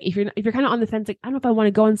Sunday. So like if you're kind of on the fence, like I don't know if I want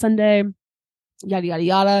to go on Sunday, yada yada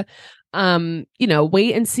yada,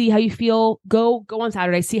 wait and see how you feel. Go on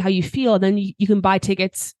Saturday, see how you feel, and then you can buy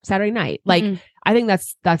tickets Saturday night. Like I think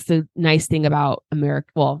that's the nice thing about America.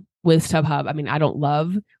 Well, with StubHub, I mean, I don't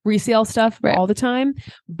love resale stuff all the time,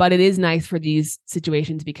 but it is nice for these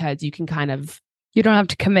situations because you can you don't have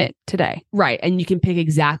to commit today. Right. And you can pick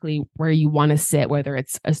exactly where you want to sit, whether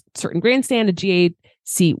it's a certain grandstand, a GA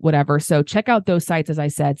seat, whatever. So check out those sites, as I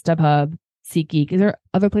said, StubHub, SeatGeek. Is there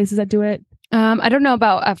other places that do it? I don't know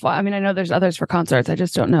about F1. I mean, I know there's others for concerts. I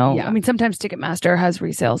just don't know. Yeah. I mean, sometimes Ticketmaster has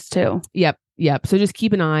resales too. Yep. So just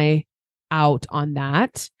keep an eye out on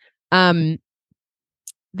that.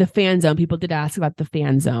 The fan zone, people did ask about the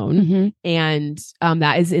fan zone, and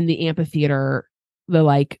that is in the amphitheater,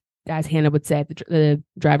 as Hannah would say, the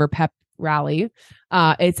driver pep rally.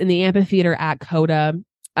 It's in the amphitheater at COTA.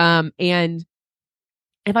 And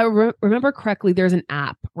if I remember correctly, there's an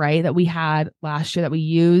app, right, that we had last year that we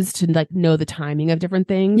used to know the timing of different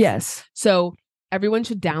things. Yes. So everyone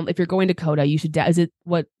should download. If you're going to COTA, you should. Is it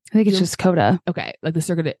what? I think it's just COTA. Okay, like the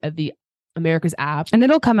Circuit of the America's app, and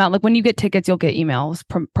it'll come out like when you get tickets, you'll get emails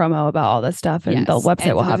promo about all this stuff, and the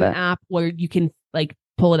website will have an app where you can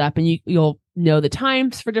pull it up, and you'll know the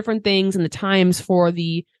times for different things and the times for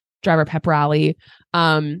the driver pep rally,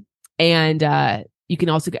 and you can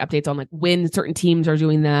also get updates on when certain teams are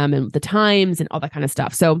doing them and the times and all that kind of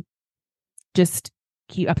stuff. So just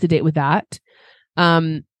keep up to date with that.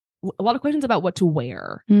 A lot of questions about what to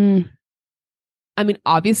wear. I mean,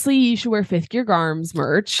 obviously you should wear Fifth Gear Garms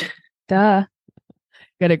merch. Duh.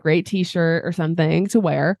 Get a great t-shirt or something to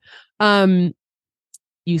wear.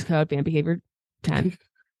 Use code FanBehavior 10%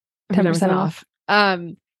 off.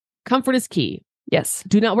 Comfort is key. Yes.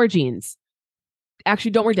 Do not wear jeans.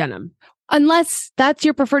 Actually, don't wear denim. Unless that's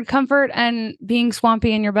your preferred comfort and being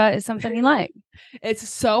swampy in your butt is something you like. It's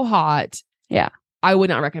so hot. Yeah. I would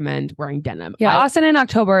not recommend wearing denim. Yeah, Austin in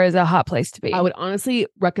October is a hot place to be. I would honestly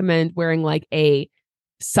recommend wearing like a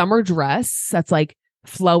summer dress that's like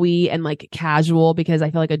flowy and like casual, because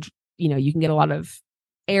I feel like you can get a lot of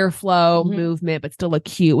airflow movement but still look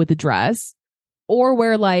cute with the dress. Or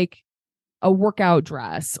wear like a workout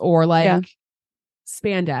dress or like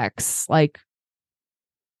spandex, like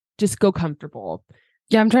just go comfortable.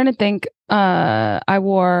 Yeah, I'm trying to think. I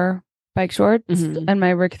wore bike shorts and my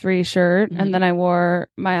Rick 3 shirt, and then I wore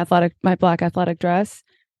my black athletic dress.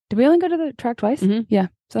 Did we only go to the track twice? Yeah,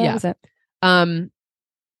 so that was it.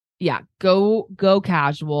 Go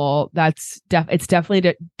casual. It's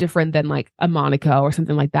definitely different than like a Monaco or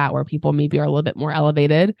something like that, where people maybe are a little bit more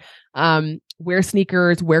elevated. Wear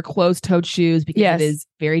sneakers, wear closed-toed shoes, because it is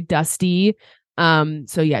very dusty.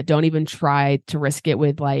 So yeah, don't even try to risk it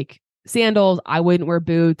with like sandals. I wouldn't wear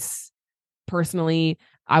boots personally.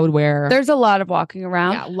 I would wear. There's a lot of walking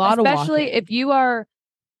around. Yeah, a lot especially of walking.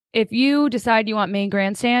 if you decide you want main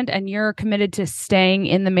grandstand and you're committed to staying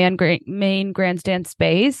in the main grandstand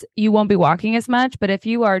space, you won't be walking as much. But if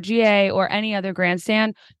you are GA or any other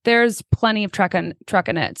grandstand, there's plenty of truck in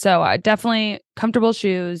it. So definitely comfortable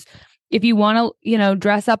shoes. If you want to,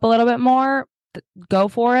 dress up a little bit more, go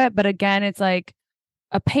for it. But again, it's like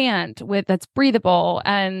a pant that's breathable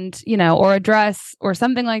and, or a dress or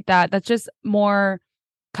something like that. That's just more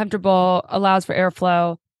comfortable, allows for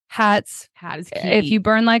airflow. Hat is key. If you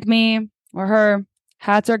burn like me or her,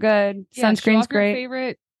 hats are good. Sunscreen's great. Your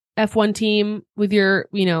favorite F1 team with your,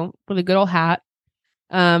 with a good old hat.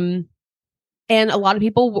 And a lot of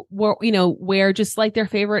people wear just like their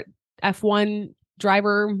favorite F1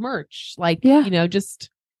 driver merch. Like, just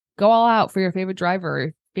go all out for your favorite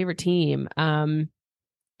driver, favorite team. And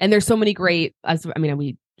there's so many great,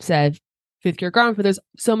 we said Fifth Gear Ground, but there's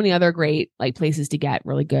so many other great like places to get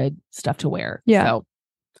really good stuff to wear. Yeah. So,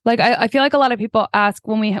 like I feel like a lot of people ask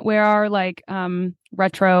when we wear our like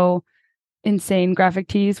retro insane graphic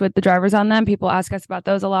tees with the drivers on them. People ask us about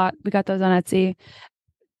those a lot. We got those on Etsy.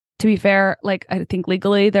 To be fair, like I think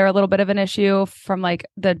legally they're a little bit of an issue from like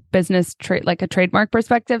the business like a trademark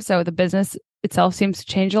perspective. So the business itself seems to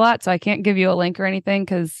change a lot. So I can't give you a link or anything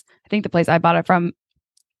because I think the place I bought it from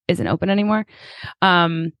isn't open anymore.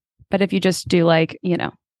 But if you just do like,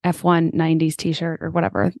 F1 90s t-shirt or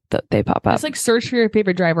whatever, they pop up. Just like search for your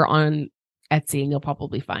favorite driver on Etsy and you'll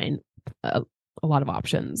probably find a lot of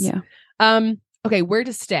options. Yeah. Okay, where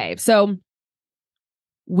to stay? So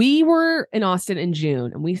we were in Austin in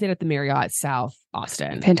June and we stayed at the Marriott South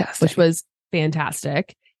Austin. Fantastic. Which was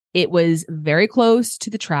fantastic. It was very close to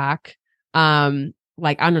the track.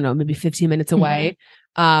 Like, I don't know, maybe 15 minutes away.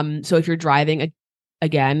 So if you're driving,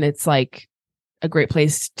 again, it's like a great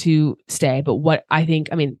place to stay. But what I think,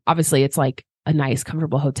 obviously it's like a nice,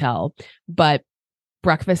 comfortable hotel, but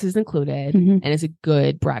breakfast is included and it's a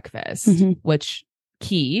good breakfast, which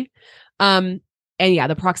key. And yeah,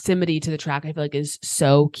 the proximity to the track, I feel like is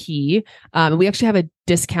so key. And we actually have a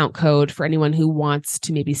discount code for anyone who wants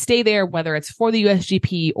to maybe stay there, whether it's for the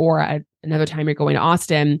USGP or at another time you're going to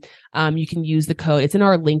Austin. You can use the code. It's in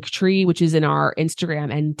our link tree, which is in our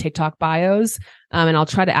Instagram and TikTok bios. And I'll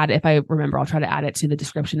try to add it. If I remember, I'll try to add it to the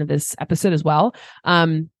description of this episode as well.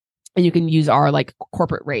 And you can use our like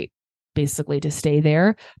corporate rate basically to stay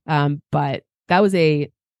there. But that was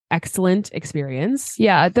a excellent experience.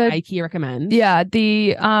 Yeah, I recommend. Yeah,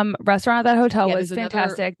 the restaurant at that hotel was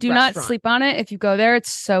fantastic. Do not sleep on it. If you go there,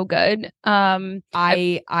 it's so good. I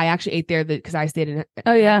actually ate there because I stayed in.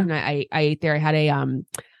 Oh yeah, and I ate there. I had I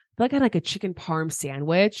had like a chicken parm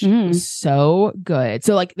sandwich. It was so good.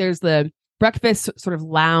 So like, there's the breakfast sort of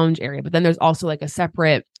lounge area, but then there's also like a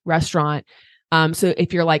separate restaurant. So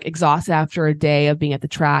if you're like exhausted after a day of being at the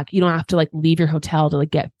track, you don't have to like leave your hotel to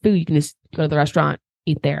like get food. You can just go to the restaurant,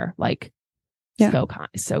 eat there. Like, so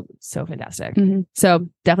fantastic. So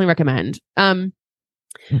definitely recommend.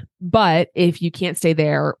 But if you can't stay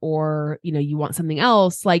there or, you want something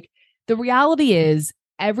else, like the reality is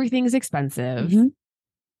everything is expensive.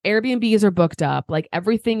 Airbnbs are booked up. Like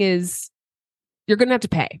everything is, you're going to have to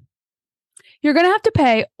pay. You're going to have to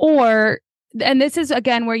pay and this is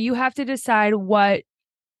again where you have to decide what's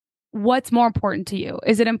more important to you.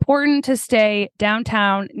 Is it important to stay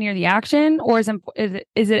downtown near the action, or is it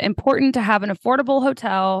important to have an affordable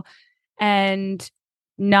hotel and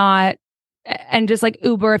just like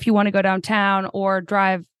Uber if you want to go downtown or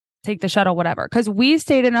take the shuttle, whatever? Because we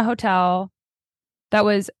stayed in a hotel that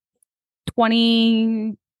was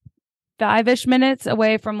 25-ish minutes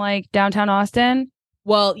away from like downtown Austin.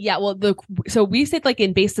 Well, yeah. So we stayed like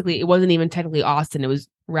in basically, it wasn't even technically Austin. It was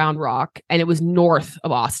Round Rock and it was north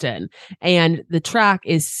of Austin and the track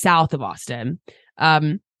is south of Austin.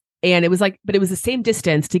 And it was like, but it was the same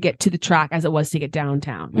distance to get to the track as it was to get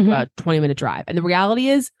downtown, a 20-minute drive. And the reality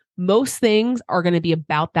is most things are going to be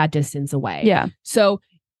about that distance away. Yeah. So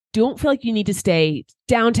don't feel like you need to stay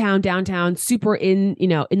downtown, super in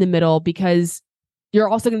the middle, because you're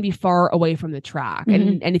also going to be far away from the track.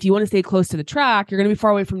 And if you want to stay close to the track, you're going to be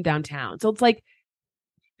far away from downtown. So it's like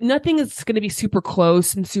nothing is going to be super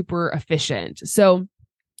close and super efficient. So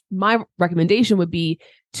my recommendation would be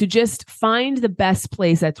to just find the best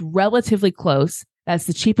place that's relatively close, that's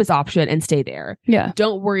the cheapest option, and stay there. Yeah.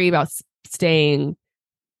 Don't worry about staying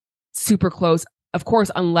super close. Of course,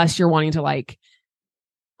 unless you're wanting to like,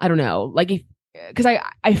 I don't know, like because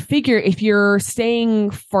I figure if you're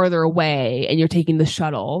staying farther away and you're taking the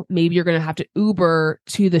shuttle, maybe you're going to have to Uber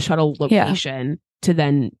to the shuttle location to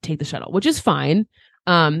then take the shuttle, which is fine.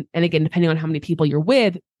 And again, depending on how many people you're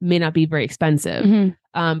with, may not be very expensive.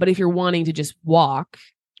 But if you're wanting to just walk,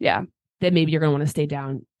 then maybe you're going to want to stay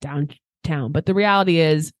downtown. But the reality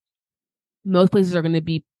is most places are going to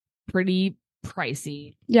be pretty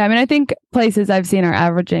pricey. Yeah. I mean, I think places I've seen are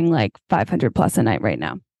averaging like 500 plus a night right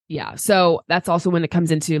now. Yeah. So that's also when it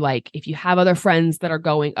comes into like, if you have other friends that are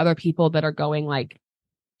going, other people that are going, like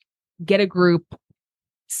get a group,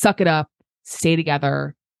 suck it up, stay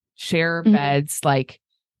together, share beds. Like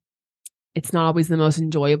it's not always the most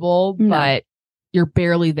enjoyable, but you're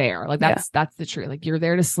barely there. Like that's the truth. Like you're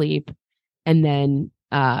there to sleep. And then,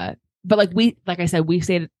 but like I said, we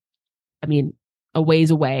stayed, I mean, a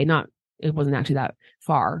ways away, it wasn't actually that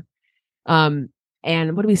far.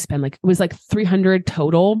 And what did we spend? Like it was like $300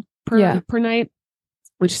 total per night,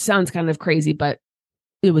 which sounds kind of crazy, but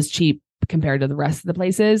it was cheap compared to the rest of the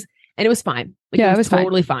places. And it was fine. Like, it was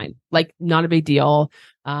totally fine. Like not a big deal.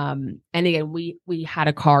 And again, we had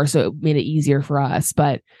a car, so it made it easier for us.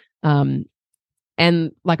 But,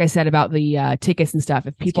 and like I said about the tickets and stuff,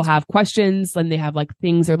 if people have questions, then they have like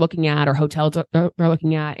things they're looking at or hotels they're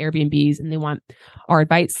looking at, Airbnbs, and they want our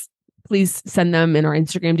advice, please send them in our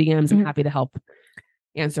Instagram DMs. I'm happy to help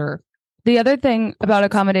answer. The other thing about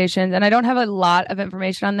accommodations, and I don't have a lot of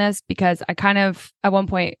information on this because I kind of at one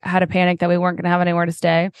point had a panic that we weren't going to have anywhere to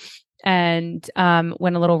stay and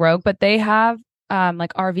went a little rogue, but they have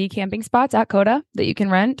like RV camping spots at Coda that you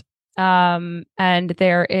can rent. And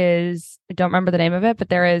there is, I don't remember the name of it, but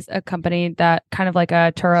there is a company that kind of like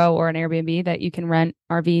a Turo or an Airbnb that you can rent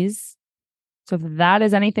RVs. So if that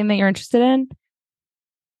is anything that you're interested in,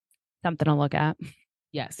 something to look at.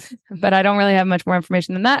 Yes. But I don't really have much more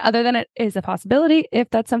information than that, other than it is a possibility if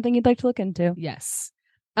that's something you'd like to look into. Yes.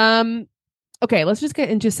 Okay, let's just get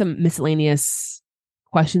into some miscellaneous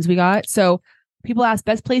questions we got. So people ask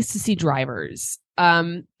best place to see drivers.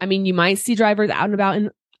 I mean, you might see drivers out and about in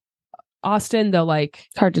Austin, though, like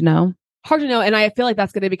it's hard to know. And I feel like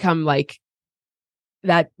that's going to become like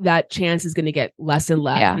that chance is going to get less and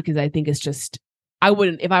less because I think it's just,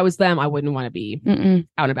 if I was them, I wouldn't want to be out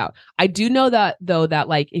and about. I do know that though, that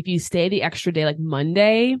like if you stay the extra day, like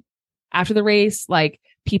Monday after the race, like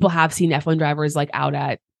people have seen F1 drivers like out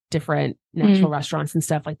at different national restaurants and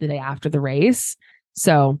stuff like the day after the race.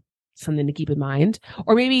 So something to keep in mind.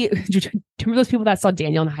 Or maybe, do you remember those people that saw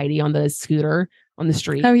Daniel and Heidi on the scooter on the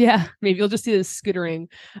street? Oh yeah. Maybe you'll just see this scootering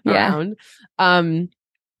around.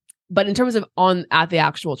 But in terms of at the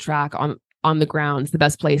actual track on the grounds, the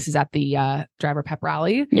best place is at the driver pep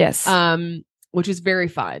rally. Yes. Which is very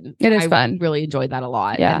fun. It is fun. Really enjoyed that a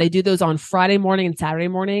lot. Yeah. And they do those on Friday morning and Saturday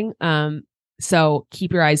morning. So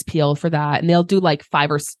keep your eyes peeled for that. And they'll do like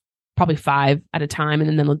probably five at a time.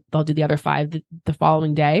 And then they'll do the other 5 the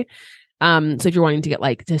following day. So if you're wanting to get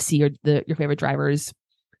like to see your favorite drivers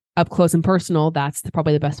up close and personal, that's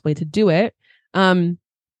probably the best way to do it.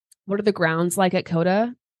 What are the grounds like at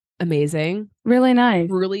Coda? Amazing. Really nice.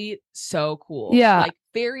 Really so cool. Yeah. Like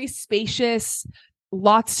very spacious,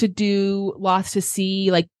 lots to do, lots to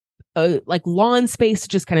see, like lawn space to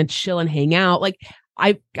just kind of chill and hang out. Like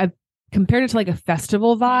I've compared it to like a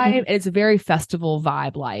festival vibe. And it's a very festival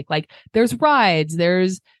vibe. Like there's rides,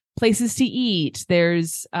 there's places to eat,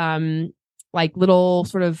 there's like little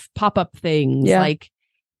sort of pop-up things. Yeah. Like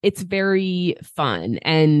it's very fun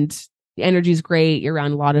and the energy is great. You're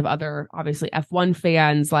around a lot of other, obviously, F1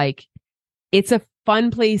 fans. Like, it's a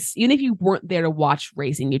fun place. Even if you weren't there to watch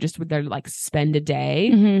racing, you just were there to like spend a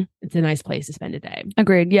day. It's a nice place to spend a day.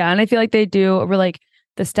 Agreed. Yeah. And I feel like they do. We're like,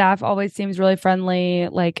 the staff always seems really friendly.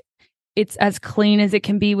 Like, it's as clean as it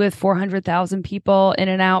can be with 400,000 people in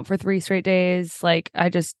and out for 3 straight days. Like, I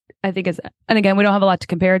think it's, and again, we don't have a lot to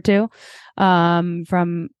compare it to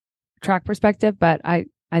from track perspective, but I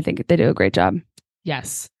think they do a great job.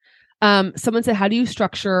 Yes. Someone said, how do you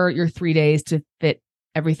structure your 3 days to fit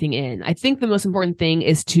everything in? I think the most important thing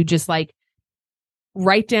is to just like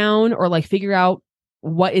write down or like figure out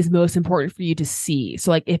what is most important for you to see.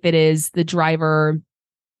 So like if it is the driver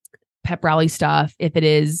pep rally stuff, if it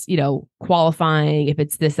is, qualifying, if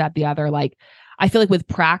it's this, that, the other, like I feel like with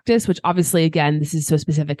practice, which obviously, again, this is so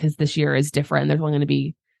specific because this year is different. There's only going to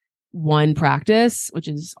be one practice, which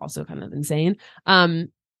is also kind of insane.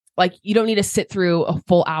 Like you don't need to sit through a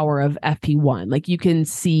full hour of FP1. Like you can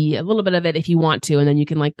see a little bit of it if you want to, and then you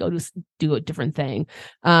can like go to do a different thing.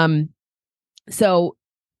 So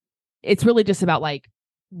it's really just about like,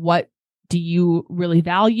 what do you really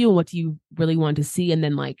value and what do you really want to see? And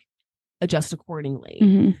then like adjust accordingly.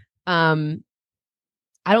 Mm-hmm.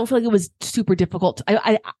 I don't feel like it was super difficult.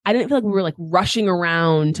 I didn't feel like we were like rushing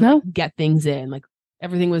around to like, get things in. Like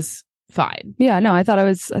everything was fine. Yeah, no, I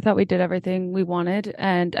thought we did everything we wanted.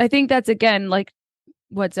 And I think that's, again, like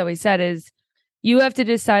what Zoe said, is you have to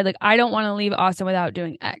decide, like, I don't want to leave Austin without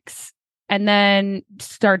doing X. And then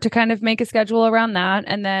start to kind of make a schedule around that.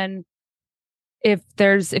 And then if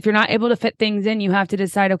you're not able to fit things in, you have to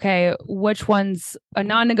decide, okay, which one's a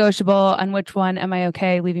non-negotiable and which one am I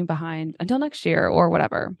okay leaving behind until next year or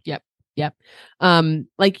whatever. Yep.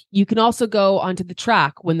 Like you can also go onto the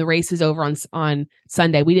track when the race is over on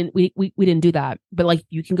Sunday. We didn't do that, but like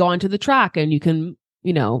you can go onto the track and you can,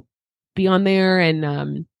 be on there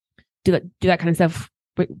and do that kind of stuff,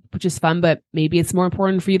 which is fun, but maybe it's more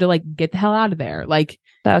important for you to like get the hell out of there. Like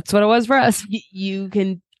that's what it was for us. You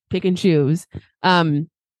can pick and choose.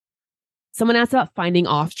 Someone asked about finding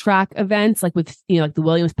off-track events, like with, like the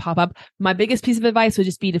Williams pop-up. My biggest piece of advice would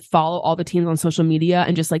just be to follow all the teams on social media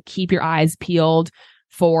and just like keep your eyes peeled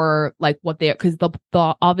for like what because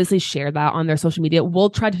they'll obviously share that on their social media. We'll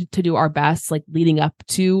try to do our best, like leading up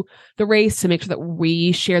to the race, to make sure that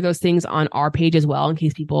we share those things on our page as well, in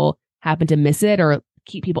case people happen to miss it, or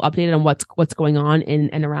keep people updated on what's going on in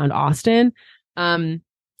and around Austin. So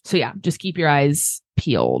yeah, just keep your eyes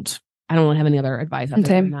peeled. I don't really have any other advice other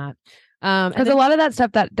than that. Because a lot of that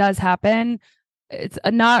stuff that does happen, it's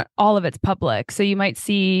not all of it's public. So you might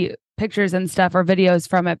see pictures and stuff or videos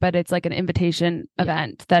from it, but it's like an invitation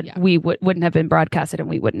event that we wouldn't have been broadcasted and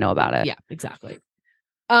we wouldn't know about it. Yeah, exactly.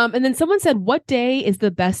 And then someone said, what day is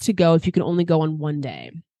the best to go if you can only go on one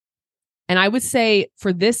day? And I would say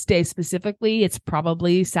for this day specifically, it's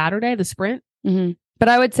probably Saturday, the sprint. Mm-hmm. But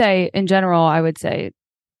I would say in general,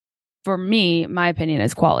 for me, my opinion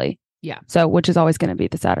is quali. Yeah. So, which is always going to be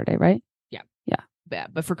the Saturday, right? Yeah.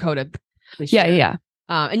 But for COTA. Yeah.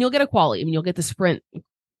 And you'll get a quali. I mean, you'll get the sprint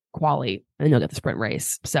quali and then you'll get the sprint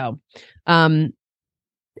race. So, and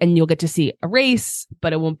you'll get to see a race,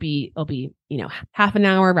 but it'll be, half an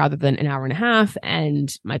hour rather than an hour and a half,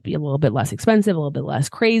 and might be a little bit less expensive, a little bit less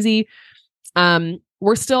crazy.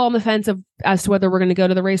 We're still on the fence as to whether we're going to go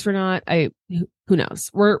to the race or not. Who knows?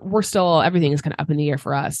 We're still, everything is kind of up in the air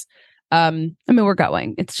for us. We're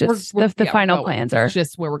going. It's just the final plans are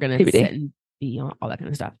just where we're going to sit and be, all that kind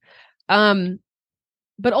of stuff.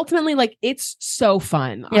 But ultimately, like, it's so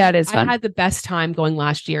fun. Yeah, it is fun. I had the best time going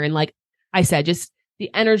last year, and like I said, just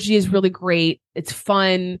the energy is really great. It's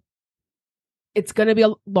fun. It's going to be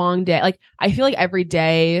a long day. Like, I feel like every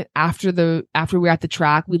day after we were at the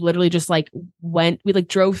track, we literally just like we like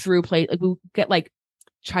drove through like we get like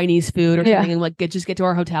Chinese food or something and like get to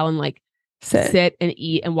our hotel and like sit and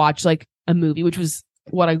eat and watch like a movie, which was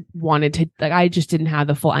what I wanted to. Like, I just didn't have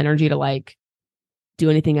the full energy to like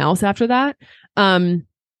do anything else after that.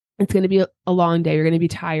 It's going to be a long day. You're going to be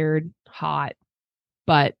tired, hot,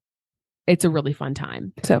 but it's a really fun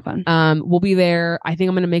time. So fun. We'll be there. I think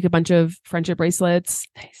I'm going to make a bunch of friendship bracelets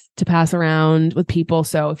to pass around with people.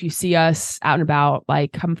 So if you see us out and about,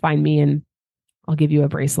 like, come find me and I'll give you a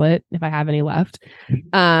bracelet if I have any left.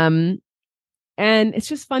 And it's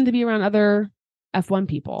just fun to be around other F1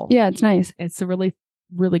 people. Yeah, it's nice. It's a really,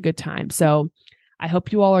 really good time. So I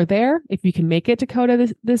hope you all are there. If you can make it to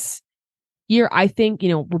COTA this year, I think,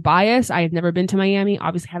 we're biased. I have never been to Miami.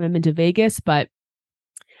 Obviously haven't been to Vegas, but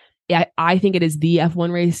yeah, I think it is the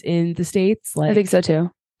F1 race in the States. Like, I think so too.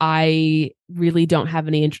 I really don't have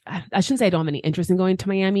any I shouldn't say I don't have any interest in going to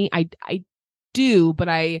Miami. I do, but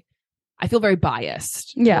I feel very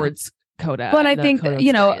biased towards COTA. But I think,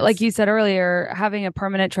 like you said earlier, having a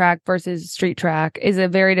permanent track versus street track is a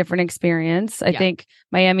very different experience. I think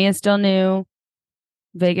Miami is still new.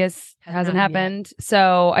 Vegas hasn't happened. Yet.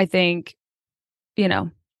 So I think, Yeah.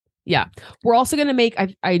 We're also going to make,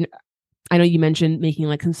 I know you mentioned making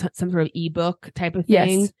like some sort of ebook type of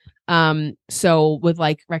thing. Yes. So with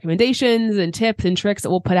like recommendations and tips and tricks that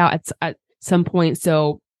we'll put out at some point.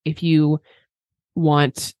 So if you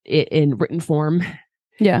want it in written form,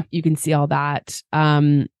 you can see all that.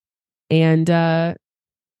 It's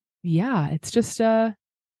just,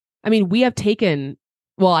 we have taken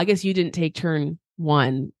well, I guess you didn't take turn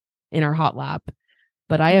 1 in our hot lap,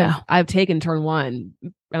 but I've taken turn 1,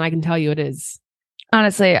 and I can tell you it is.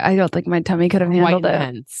 Honestly, I don't think my tummy could have handled it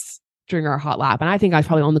intense during our hot lap. And I think I was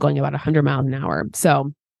probably only going about 100 miles an hour.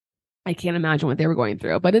 So I can't imagine what they were going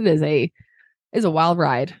through, but it is a wild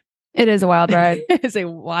ride. It is a wild ride. It is a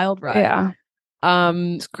wild ride. Yeah.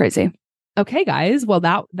 It's crazy. Okay, guys. Well,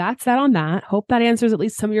 that's that on that. Hope that answers at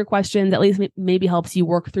least some of your questions, at least maybe helps you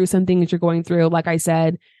work through some things you're going through. Like I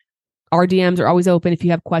said, our DMs are always open. If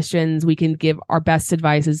you have questions, we can give our best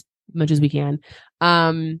advice as much as we can.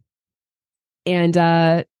 And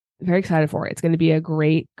very excited for it. It's going to be a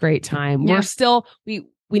great time. Yeah. We're still, we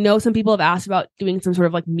know some people have asked about doing some sort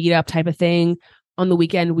of like meetup type of thing on the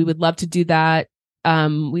weekend. We would love to do that.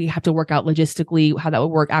 We have to work out logistically how that would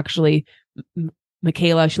work. Actually,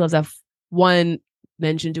 Michaela, she loves F1,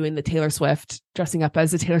 mentioned doing the Taylor Swift, dressing up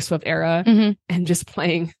as the Taylor Swift era and just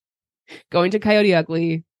going to Coyote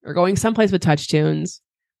Ugly or going someplace with touch tunes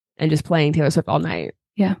and just playing Taylor Swift all night.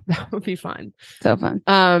 Yeah. That would be fun. So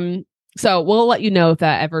fun. So we'll let you know if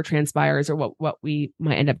that ever transpires or what we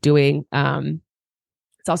might end up doing.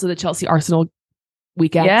 It's also the Chelsea Arsenal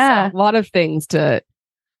weekend. Yeah. So a lot of things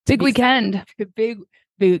big weekend.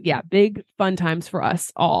 Big fun times for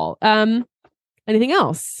us all. Anything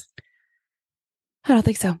else? I don't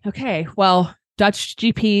think so. Okay. Well, Dutch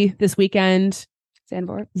GP this weekend.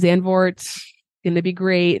 Zandvoort. Going to be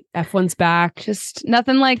great. F1's back. Just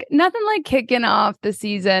nothing like kicking off the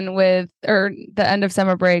season or the end of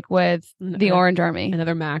summer break with the Orange Army.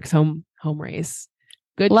 Another Max home race.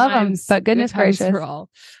 Good Love times, them, but goodness gracious for all.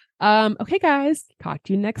 Okay, guys. Talk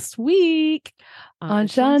to you next week.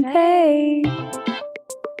 Enchante.